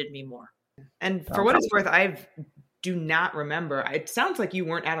somebody needed me more. And for what it's worth, I do not remember. It sounds like you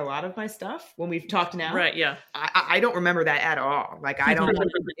weren't at a lot of my stuff when we've talked now. Right, yeah. I don't remember that at all. Like, I don't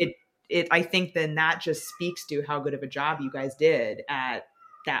I think then that just speaks to how good of a job you guys did at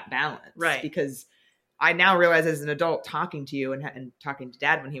that balance. Right. Because I now realize as an adult talking to you and talking to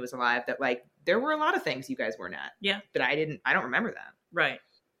Dad when he was alive that like there were a lot of things you guys weren't at. Yeah. But I don't remember that. Right.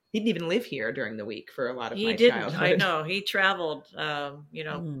 He didn't even live here during the week for a lot of my childhood. He didn't. I know. He traveled,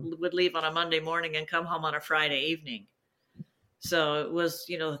 would leave on a Monday morning and come home on a Friday evening. So it was,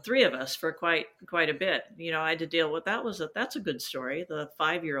 the three of us for quite a bit. I had to deal with that's a good story, the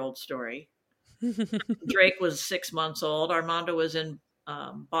 5-year-old story. Drake was 6 months old. Armando was in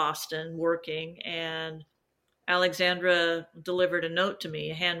Boston working, and Alexandra delivered a note to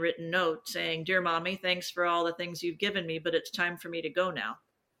me, a handwritten note saying, "Dear Mommy, thanks for all the things you've given me, but it's time for me to go now."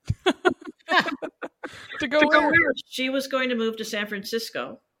 To go where? She was going to move to San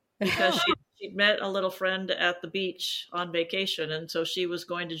Francisco because she'd met a little friend at the beach on vacation, and so she was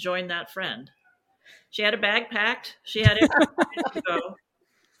going to join that friend. She had a bag packed. She had everything to go.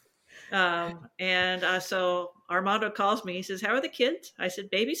 So Armando calls me. He says, "How are the kids?" I said,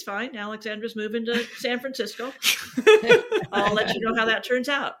 "Baby's fine. Alexandra's moving to San Francisco. I'll let you know how that turns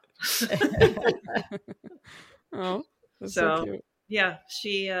out." Oh, that's so cute. Yeah,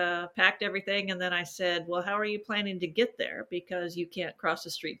 she packed everything, and then I said, "Well, how are you planning to get there? Because you can't cross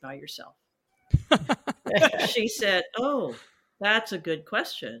the street by yourself." She said, "Oh, that's a good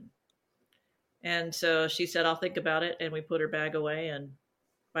question." And so she said, "I'll think about it," and we put her bag away, and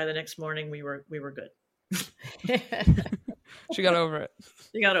by the next morning we were good. She got over it.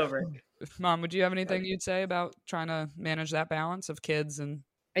 She got over it. Mom, would you have anything you'd say about trying to manage that balance of kids? And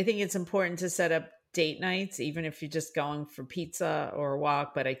I think it's important to set up date nights, even if you're just going for pizza or a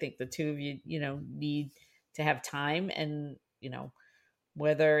walk. But I think the two of you, need to have time, and,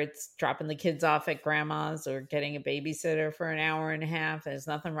 whether it's dropping the kids off at grandma's or getting a babysitter for an hour and a half, there's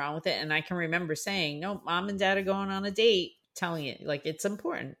nothing wrong with it. And I can remember saying, "No, Mom and Dad are going on a date," telling it like it's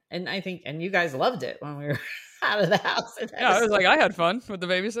important. And I think, and you guys loved it when we were out of the house. Yeah, I was like, I had fun with the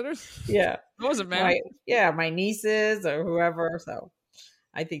babysitters. Yeah. I wasn't mad. My nieces or whoever. So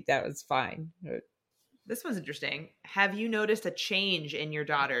I think that was fine. This one's interesting. Have you noticed a change in your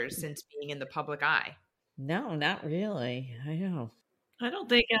daughters since being in the public eye? No, not really. I know. I don't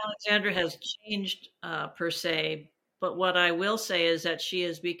think Alexandra has changed per se, but what I will say is that she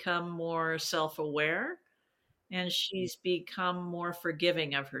has become more self-aware, and she's become more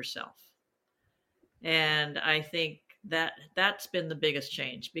forgiving of herself. And I think that's been the biggest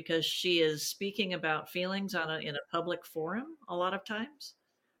change, because she is speaking about feelings in a public forum a lot of times.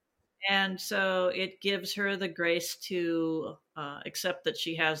 And so it gives her the grace to accept that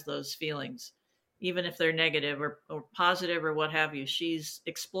she has those feelings, even if they're negative or positive or what have you. She's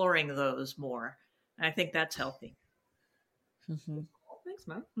exploring those more. And I think that's healthy. Mm-hmm. Thanks,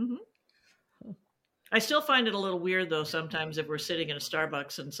 Mom. Mm-hmm. I still find it a little weird, though, sometimes if we're sitting in a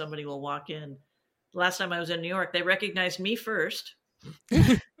Starbucks and somebody will walk in. Last time I was in New York, they recognized me first.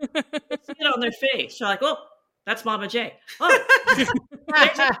 See it on their face. They're like, "Oh, that's Mama J." Oh.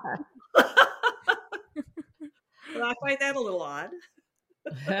 Well, I find that a little odd.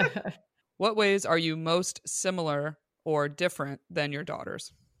 What ways are you most similar or different than your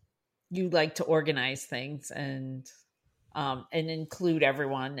daughters? You like to organize things and include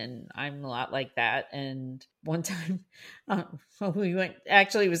everyone, and I'm a lot like that. And one time we went,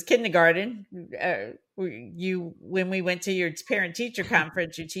 actually it was kindergarten, when we went to your parent teacher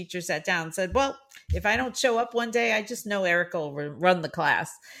conference, your teacher sat down and said, well, if I don't show up one day, I just know Erica will run the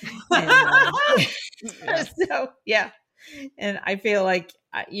class. And, so yeah, and I feel like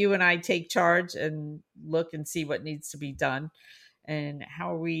you and I take charge and look and see what needs to be done. And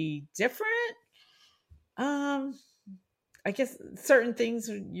how are we different? I guess certain things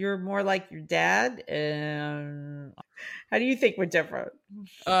you're more like your dad. And how do you think we're different?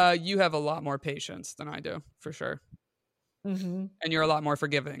 You have a lot more patience than I do, for sure. Mm-hmm. And you're a lot more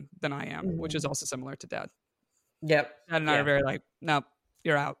forgiving than I am, which is also similar to Dad. Yep. Dad and I are very like, nope,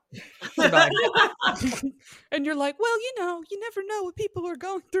 you're out. Goodbye. And you're like, well, you never know what people are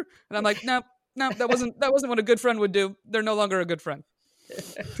going through. And I'm like, nope, that wasn't what a good friend would do. They're no longer a good friend.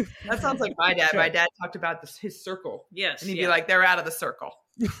 That sounds like my dad. Sure. My dad talked about his circle. Yes. And he'd be like, they're out of the circle.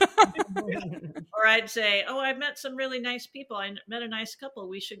 Or I'd say, oh, I met some really nice people. I met a nice couple.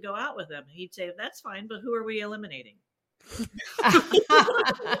 We should go out with them. He'd say, that's fine, but who are we eliminating?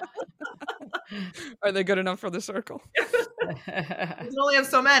 Are they good enough for the circle? We only have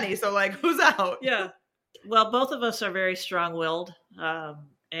so many, so like, who's out? Yeah. Well, both of us are very strong-willed,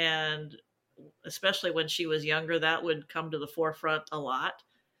 and especially when she was younger, that would come to the forefront a lot.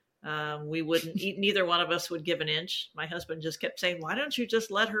 We wouldn't eat, neither one of us would give an inch. My husband just kept saying, why don't you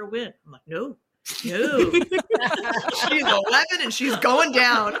just let her win? I'm like, no. She's 11 and she's going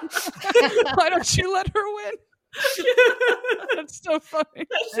down. Why don't you let her win? That's so funny.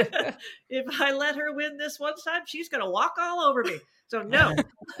 If I let her win this one time, she's going to walk all over me. So no.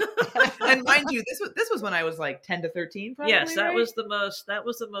 And mind you, this was when I was like 10 to 13, probably. Yes, that right? was the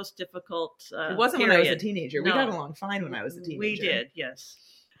most difficult. It wasn't period. When I was a teenager. No. We got along fine when I was a teenager. We did, yes.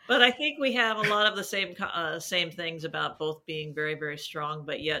 But I think we have a lot of the same things about both being very, very strong,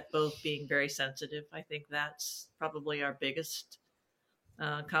 but yet both being very sensitive. I think that's probably our biggest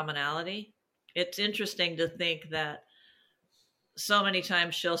commonality. It's interesting to think that so many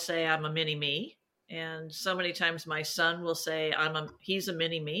times she'll say, I'm a mini me. And so many times my son will say, he's a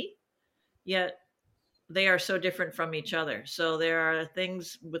mini me. Yet they are so different from each other. So there are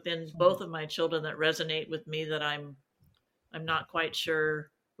things within both of my children that resonate with me that I'm not quite sure.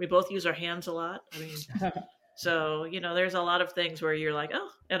 We both use our hands a lot. I mean, so, there's a lot of things where you're like, oh,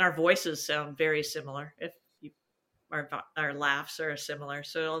 and our voices sound very similar. Our laughs are similar.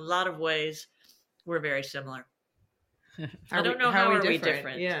 So a lot of ways we're very similar. I don't know how are we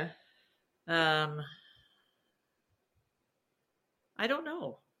different. Yeah. I don't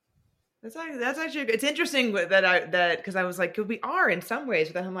know. That's actually it's interesting that because I was like, we are in some ways,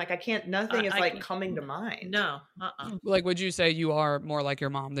 but then I'm like, nothing is coming to mind. No. Like, would you say you are more like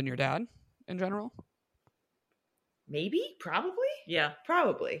your mom than your dad in general? Maybe, probably. Yeah,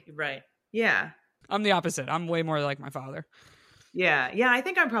 probably. Right. Yeah. I'm the opposite. I'm way more like my father. Yeah. I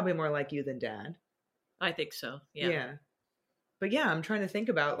think I'm probably more like you than Dad. I think so. Yeah. Yeah. But yeah, I'm trying to think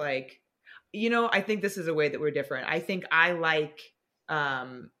about I think this is a way that we're different. I think I like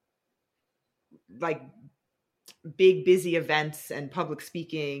big, busy events and public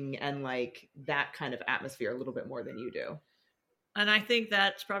speaking and like that kind of atmosphere a little bit more than you do. And I think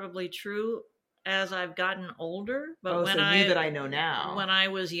that's probably true as I've gotten older. But that I know now. When I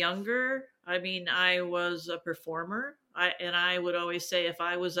was younger, I mean, I was a performer. I would always say if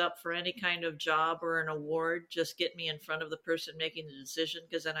I was up for any kind of job or an award, just get me in front of the person making the decision,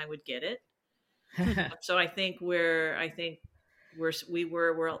 because then I would get it. So I think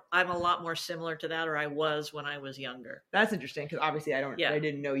I'm a lot more similar to that, or I was when I was younger. That's interesting, because obviously I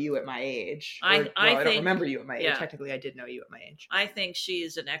didn't know you at my age. I don't remember you at my age. Technically, I did know you at my age. I think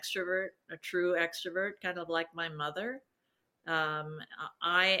she's an extrovert, a true extrovert, kind of like my mother.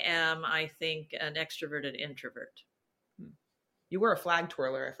 I am, I think, an extroverted introvert. You were a flag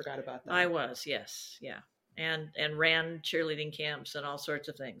twirler. I forgot about that. I was, yes, yeah, and ran cheerleading camps and all sorts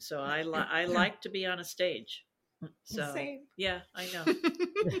of things. So I like to be on a stage. So same. Yeah, I know.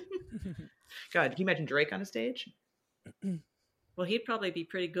 God, can you imagine Drake on a stage? Well, he'd probably be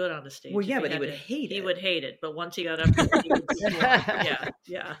pretty good on the stage. Well, yeah, but he would hate it. He would hate it, but once he got up there, he would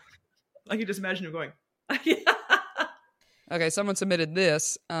yeah. I can just imagine him going. Okay, someone submitted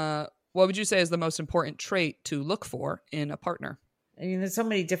this. What would you say is the most important trait to look for in a partner? I mean, there's so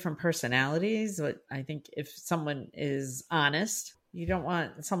many different personalities, but I think if someone is honest, you don't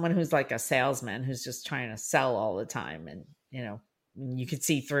want someone who's like a salesman who's just trying to sell all the time, and you could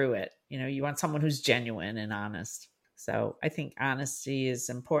see through it. You want someone who's genuine and honest. So I think honesty is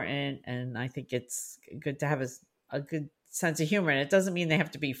important, and I think it's good to have a good sense of humor. And it doesn't mean they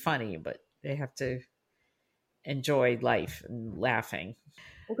have to be funny, but they have to enjoy life and laughing.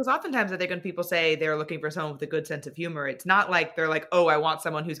 Well, because oftentimes I think when people say they're looking for someone with a good sense of humor, it's not like they're like, oh, I want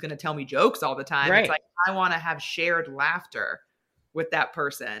someone who's going to tell me jokes all the time. Right. It's like, I want to have shared laughter with that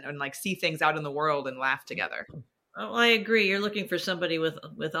person and like see things out in the world and laugh together. Oh, I agree. You're looking for somebody with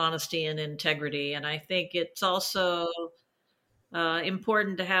honesty and integrity. And I think it's also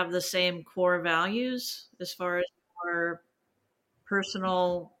important to have the same core values as far as our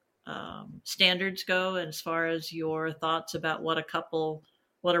personal standards go, and as far as your thoughts about what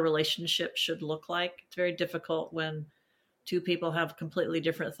a relationship should look like. It's very difficult when two people have completely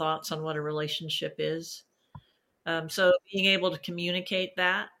different thoughts on what a relationship is. So being able to communicate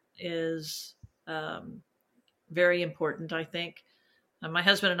that is very important, I think. My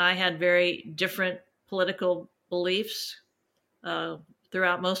husband and I had very different political beliefs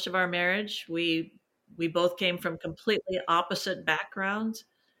throughout most of our marriage. We both came from completely opposite backgrounds,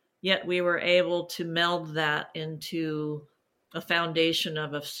 yet we were able to meld that into a foundation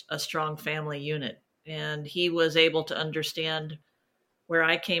of a strong family unit. And he was able to understand where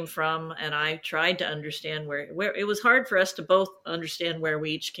I came from, and I tried to understand where it was hard for us to both understand where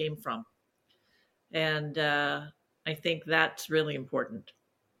we each came from. And I think that's really important,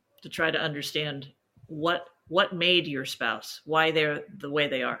 to try to understand what made your spouse, why they're the way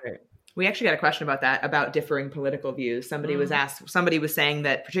they are. We actually got a question about that, about differing political views. Somebody was saying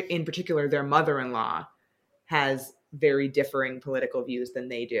that in particular, their mother-in-law has very differing political views than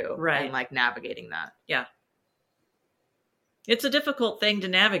they do. Right. And like navigating that. Yeah. It's a difficult thing to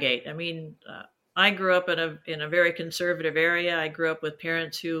navigate. I mean, I grew up in a very conservative area. I grew up with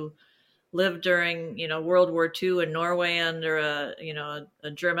parents who lived during, World War II in Norway under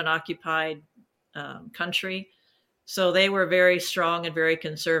a German occupied country. So they were very strong and very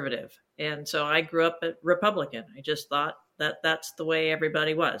conservative. And so I grew up a Republican. I just thought that that's the way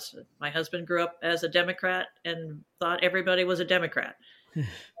everybody was. My husband grew up as a Democrat and thought everybody was a Democrat.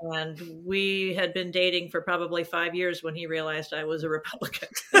 And we had been dating for probably 5 years when he realized I was a Republican.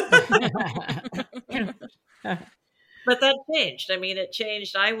 But that changed. I mean, it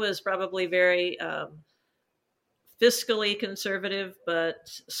changed. I was probably very fiscally conservative, but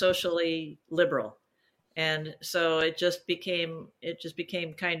socially liberal. And so it just became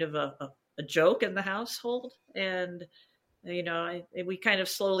kind of a joke in the household. And, we kind of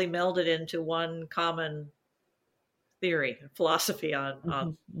slowly melded into one common theory, philosophy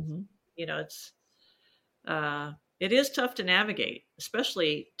on it's, it is tough to navigate,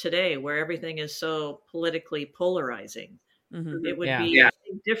 especially today where everything is so politically polarizing. Mm-hmm. It would be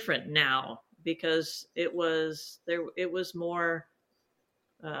different now because it was more,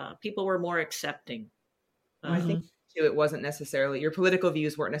 people were more accepting. I think too, it wasn't necessarily, your political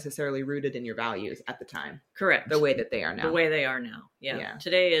views weren't necessarily rooted in your values at the time. Correct. The way that they are now. The way they are now. Yeah.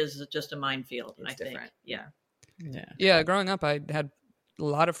 Today is just a minefield, it's different. Think. Yeah. Growing up, I had a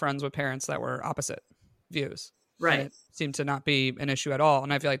lot of friends with parents that were opposite views. Right. And it seemed to not be an issue at all.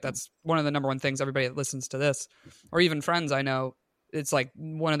 And I feel like that's one of the number one things everybody that listens to this, or even friends I know, it's like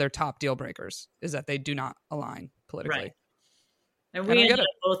one of their top deal breakers is that they do not align politically. Right. And we ended up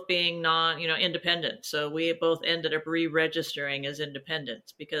both being independent. So we both ended up re-registering as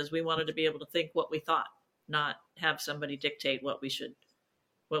independents because we wanted to be able to think what we thought, not have somebody dictate what we should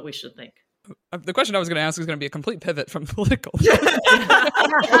think. The question I was going to ask is going to be a complete pivot from political.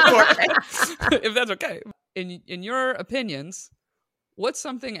 If that's okay. In your opinions, what's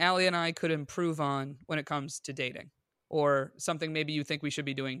something Allie and I could improve on when it comes to dating, or something maybe you think we should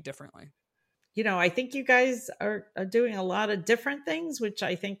be doing differently? I think you guys are doing a lot of different things, which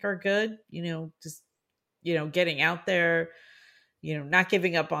I think are good. Just, getting out there, not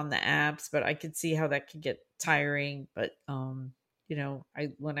giving up on the apps, but I could see how that could get tiring. But, I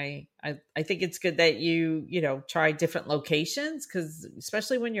think it's good that you try different locations, because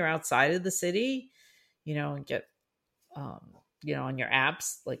especially when you're outside of the city, and get, on your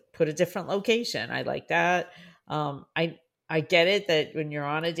apps, like put a different location. I like that. I get it that when you're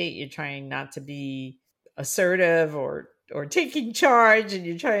on a date, you're trying not to be assertive or taking charge, and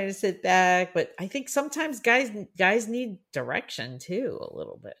you're trying to sit back. But I think sometimes guys need direction too, a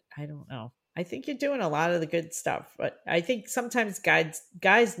little bit. I don't know. I think you're doing a lot of the good stuff, but I think sometimes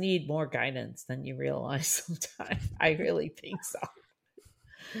guys need more guidance than you realize sometimes. I really think so.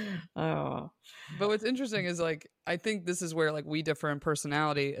 Oh. But what's interesting is I think this is where we differ in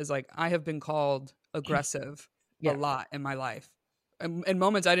personality. Is I have been called aggressive a lot in my life. In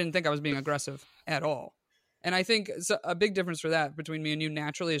moments I didn't think I was being aggressive at all. And I think a big difference for that between me and you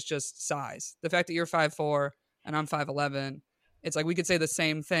naturally is just size. The fact that you're 5'4" and I'm 5'11", it's like we could say the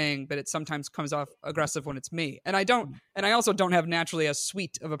same thing, but it sometimes comes off aggressive when it's me. And I also don't have naturally as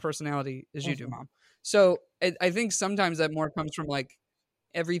sweet of a personality as you do, Mom. So I think sometimes that more comes from like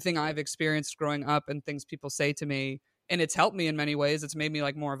everything I've experienced growing up and things people say to me. And it's helped me in many ways. It's made me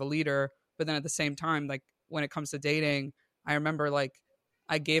like more of a leader. But then at the same time, like when it comes to dating, I remember like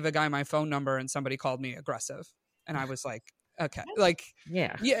I gave a guy my phone number and somebody called me aggressive. And I was like, okay, like,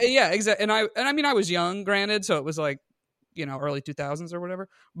 yeah, exactly. And I mean, I was young, granted. So it was like, you know, early 2000s or whatever.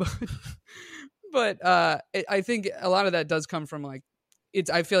 But I think a lot of that does come from like,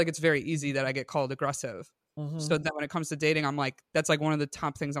 I feel like it's very easy that I get called aggressive. So that when it comes to dating, I'm like, that's like one of the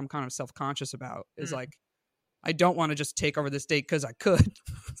top things I'm kind of self-conscious about is like, I don't want to just take over this date because I could.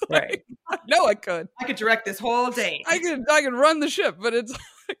 Like, right. No, I could. I could direct this whole date. I could run the ship, but it's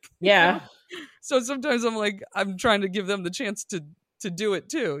like, yeah. You know? So sometimes I'm like, I'm trying to give them the chance to do it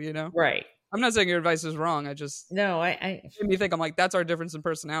too, you know? Right. I'm not saying your advice is wrong. I just I made me think. I'm like, that's our difference in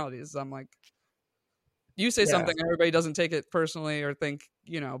personalities. I'm like, you say something and everybody doesn't take it personally or think,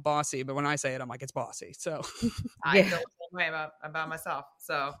 you know, bossy. But when I say it, I'm like, it's bossy. So I feel the same way about myself.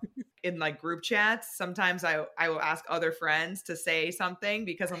 So in like group chats, sometimes I will ask other friends to say something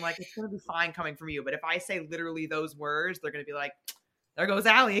because I'm like, it's going to be fine coming from you. But if I say literally those words, they're going to be like, there goes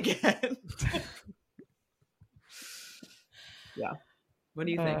Allie again. Yeah. What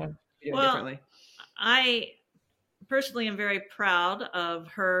do you think? Well, I personally am very proud of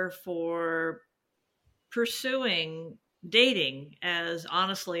her for pursuing dating as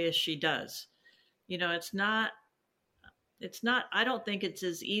honestly as she does. You know, it's not, I don't think it's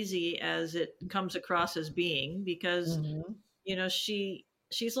as easy as it comes across as being because, you know,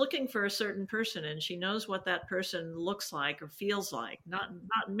 she's looking for a certain person and she knows what that person looks like or feels like, not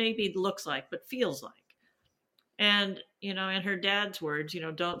maybe looks like, but feels like. And, you know, in her dad's words, you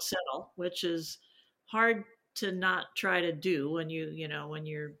know, don't settle, which is hard to not try to do when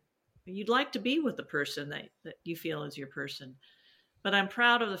you'd like to be with the person that you feel is your person. But I'm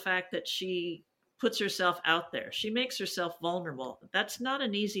proud of the fact that she puts herself out there. She makes herself vulnerable. That's not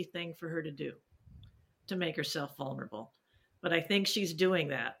an easy thing for her to do, to make herself vulnerable. But I think she's doing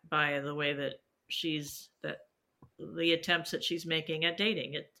that by the way that the attempts that she's making at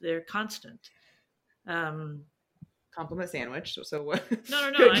dating. They're constant. Compliment sandwich. So what? No.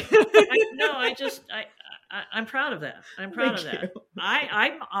 I'm proud of that. I'm proud of that.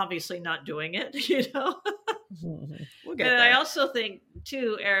 I'm obviously not doing it, you know. We'll get but there. I also think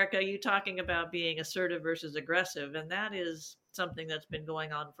too, Erica, you talking about being assertive versus aggressive, and that is something that's been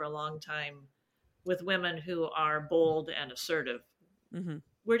going on for a long time with women who are bold and assertive.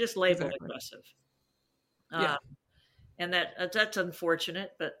 We're just labeled aggressive. Yeah. And that's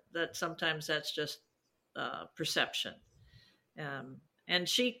unfortunate, but sometimes that's just perception. And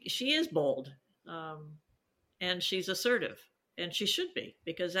she is bold, and she's assertive, and she should be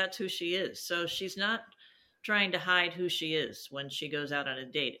because that's who she is. So she's not trying to hide who she is when she goes out on a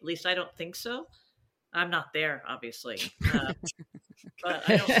date. At least I don't think so. I'm not there, obviously. But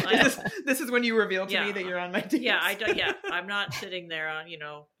this is when you reveal to me that you're on my date. Yeah, I'm not sitting there on, you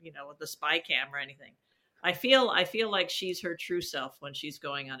know, with the spy cam or anything. I feel like she's her true self when she's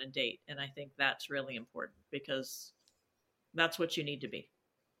going on a date, and I think that's really important because that's what you need to be.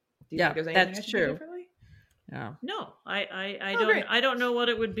 Do you think there's anything that's true. Yeah. No, I don't know what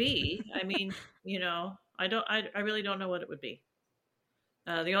it would be. I mean, you know, I really don't know what it would be.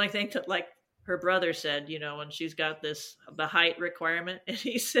 The only thing that, like her brother said, you know, when she's got the height requirement, and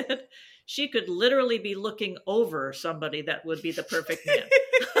he said she could literally be looking over somebody that would be the perfect man.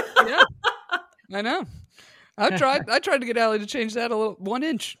 Yeah, I know. I tried to get Allie to change that 1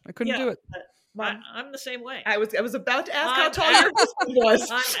 inch. I couldn't do it. I'm the same way. I was about to ask how tall your husband was.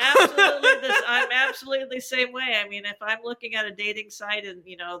 I'm absolutely the same way. I mean, if I'm looking at a dating site and,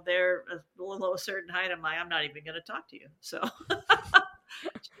 you know, they're below a certain height, I'm like, I'm not even going to talk to you. So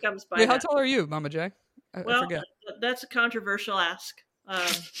she comes by. Wait, how tall are you, Mama J? I forget. That's a controversial ask.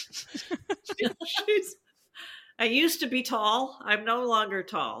 I used to be tall. I'm no longer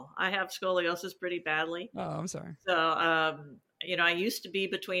tall. I have scoliosis pretty badly. Oh, I'm sorry. So, you know, I used to be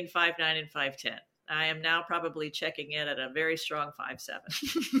between 5'9" and 5'10". I am now probably checking in at a very strong 5'7".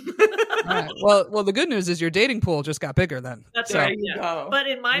 Right. Well, the good news is your dating pool just got bigger then. That's right. Yeah. But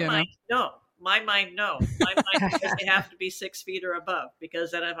in my mind, no. My mind, no. My mind says they have to be 6 feet or above because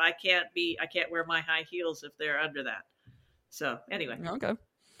then if I can't wear my high heels if they're under that. So anyway. Okay.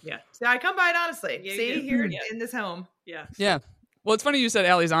 Yeah. See, I come by it honestly. Yeah, see here in this home. Yeah. Yeah. Well, it's funny you said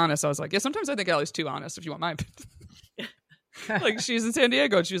Allie's honest. I was like, yeah, sometimes I think Allie's too honest if you want my opinion. Like she's in San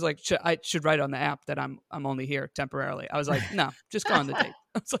Diego and she was like, I should write on the app that I'm only here temporarily. I was like, no, just go on the date.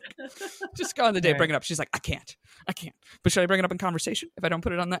 I was like, just go on the date, bring it up. She's like, I can't. But should I bring it up in conversation if I don't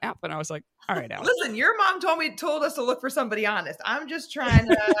put it on the app? And I was like, all right, Alex. Listen, your mom told us to look for somebody honest. I'm just trying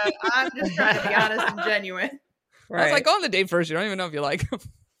to be honest and genuine. Right. I was like, go on the date first. You don't even know if you like him.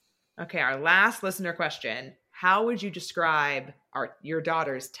 Okay, our last listener question. How would you describe your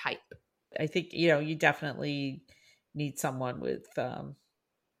daughter's type? I think, you definitely need someone with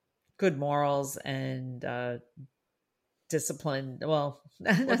good morals and discipline. Well,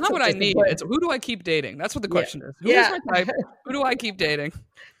 it's not what I need. It's who do I keep dating? That's what the question is. Who is my type? Who do I keep dating?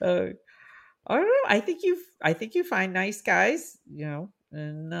 I don't know. I think you find nice guys,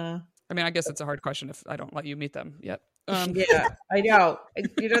 and I mean, I guess it's a hard question if I don't let you meet them yet. Yeah, I know.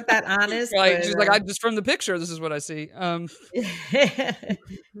 You're not that honest. Like, she's like, I just from the picture, this is what I see.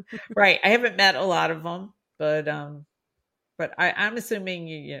 Right. I haven't met a lot of them, but I'm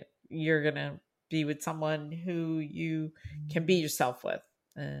assuming you're gonna be with someone who you can be yourself with,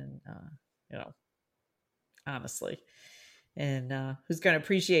 and honestly, and who's gonna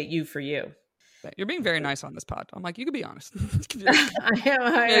appreciate you for you. You're being very nice on this pod. I'm like, you could be honest. I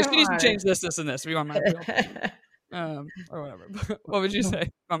am. She needs to change this, and this. We want my or whatever. What would you say,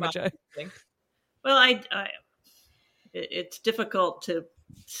 Mama J? Well, it's difficult to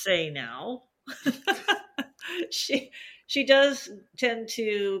say now. She does tend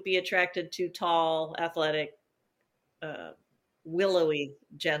to be attracted to tall, athletic, willowy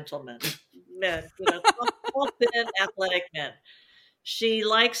gentlemen, men, tall, thin, athletic men. She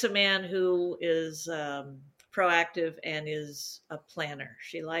likes a man who is proactive and is a planner.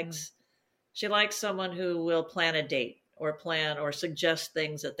 She likes someone who will plan a date or suggest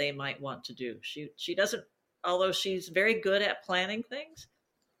things that they might want to do. She doesn't, although she's very good at planning things,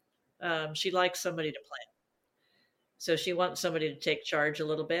 she likes somebody to plan. So she wants somebody to take charge a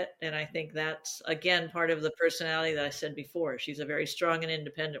little bit. And I think that's, again, part of the personality that I said before. She's a very strong and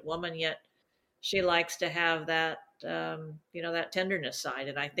independent woman, yet she likes to have that, that tenderness side.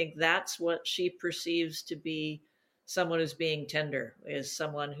 And I think that's what she perceives to be someone who's being tender, is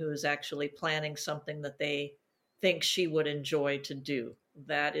someone who is actually planning something that they think she would enjoy to do.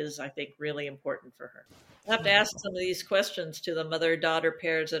 That is, I think, really important for her. I have to ask some of these questions to the mother-daughter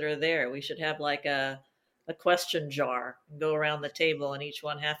pairs that are there. We should have like a question jar and go around the table and each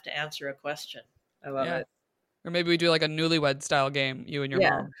one have to answer a question. I love it. Or maybe we do like a newlywed style game, you and your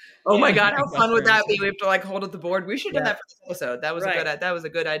mom. Oh my God, how fun would that be? We have to like hold up the board. We should have done that for this episode. That was a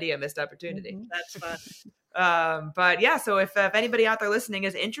good idea, missed opportunity. Mm-hmm. That's fun. But yeah, so if anybody out there listening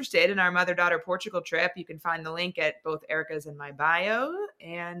is interested in our mother-daughter Portugal trip, you can find the link at both Erica's and my bio,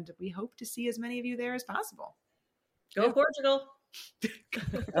 and we hope to see as many of you there as possible. Go Portugal.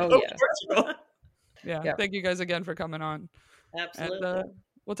 Portugal. Yeah. Thank you guys again for coming on. Absolutely. And,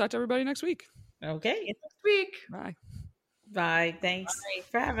 we'll talk to everybody next week. Okay. Next week. Bye. Bye. Thanks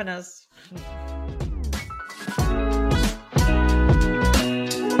for having us.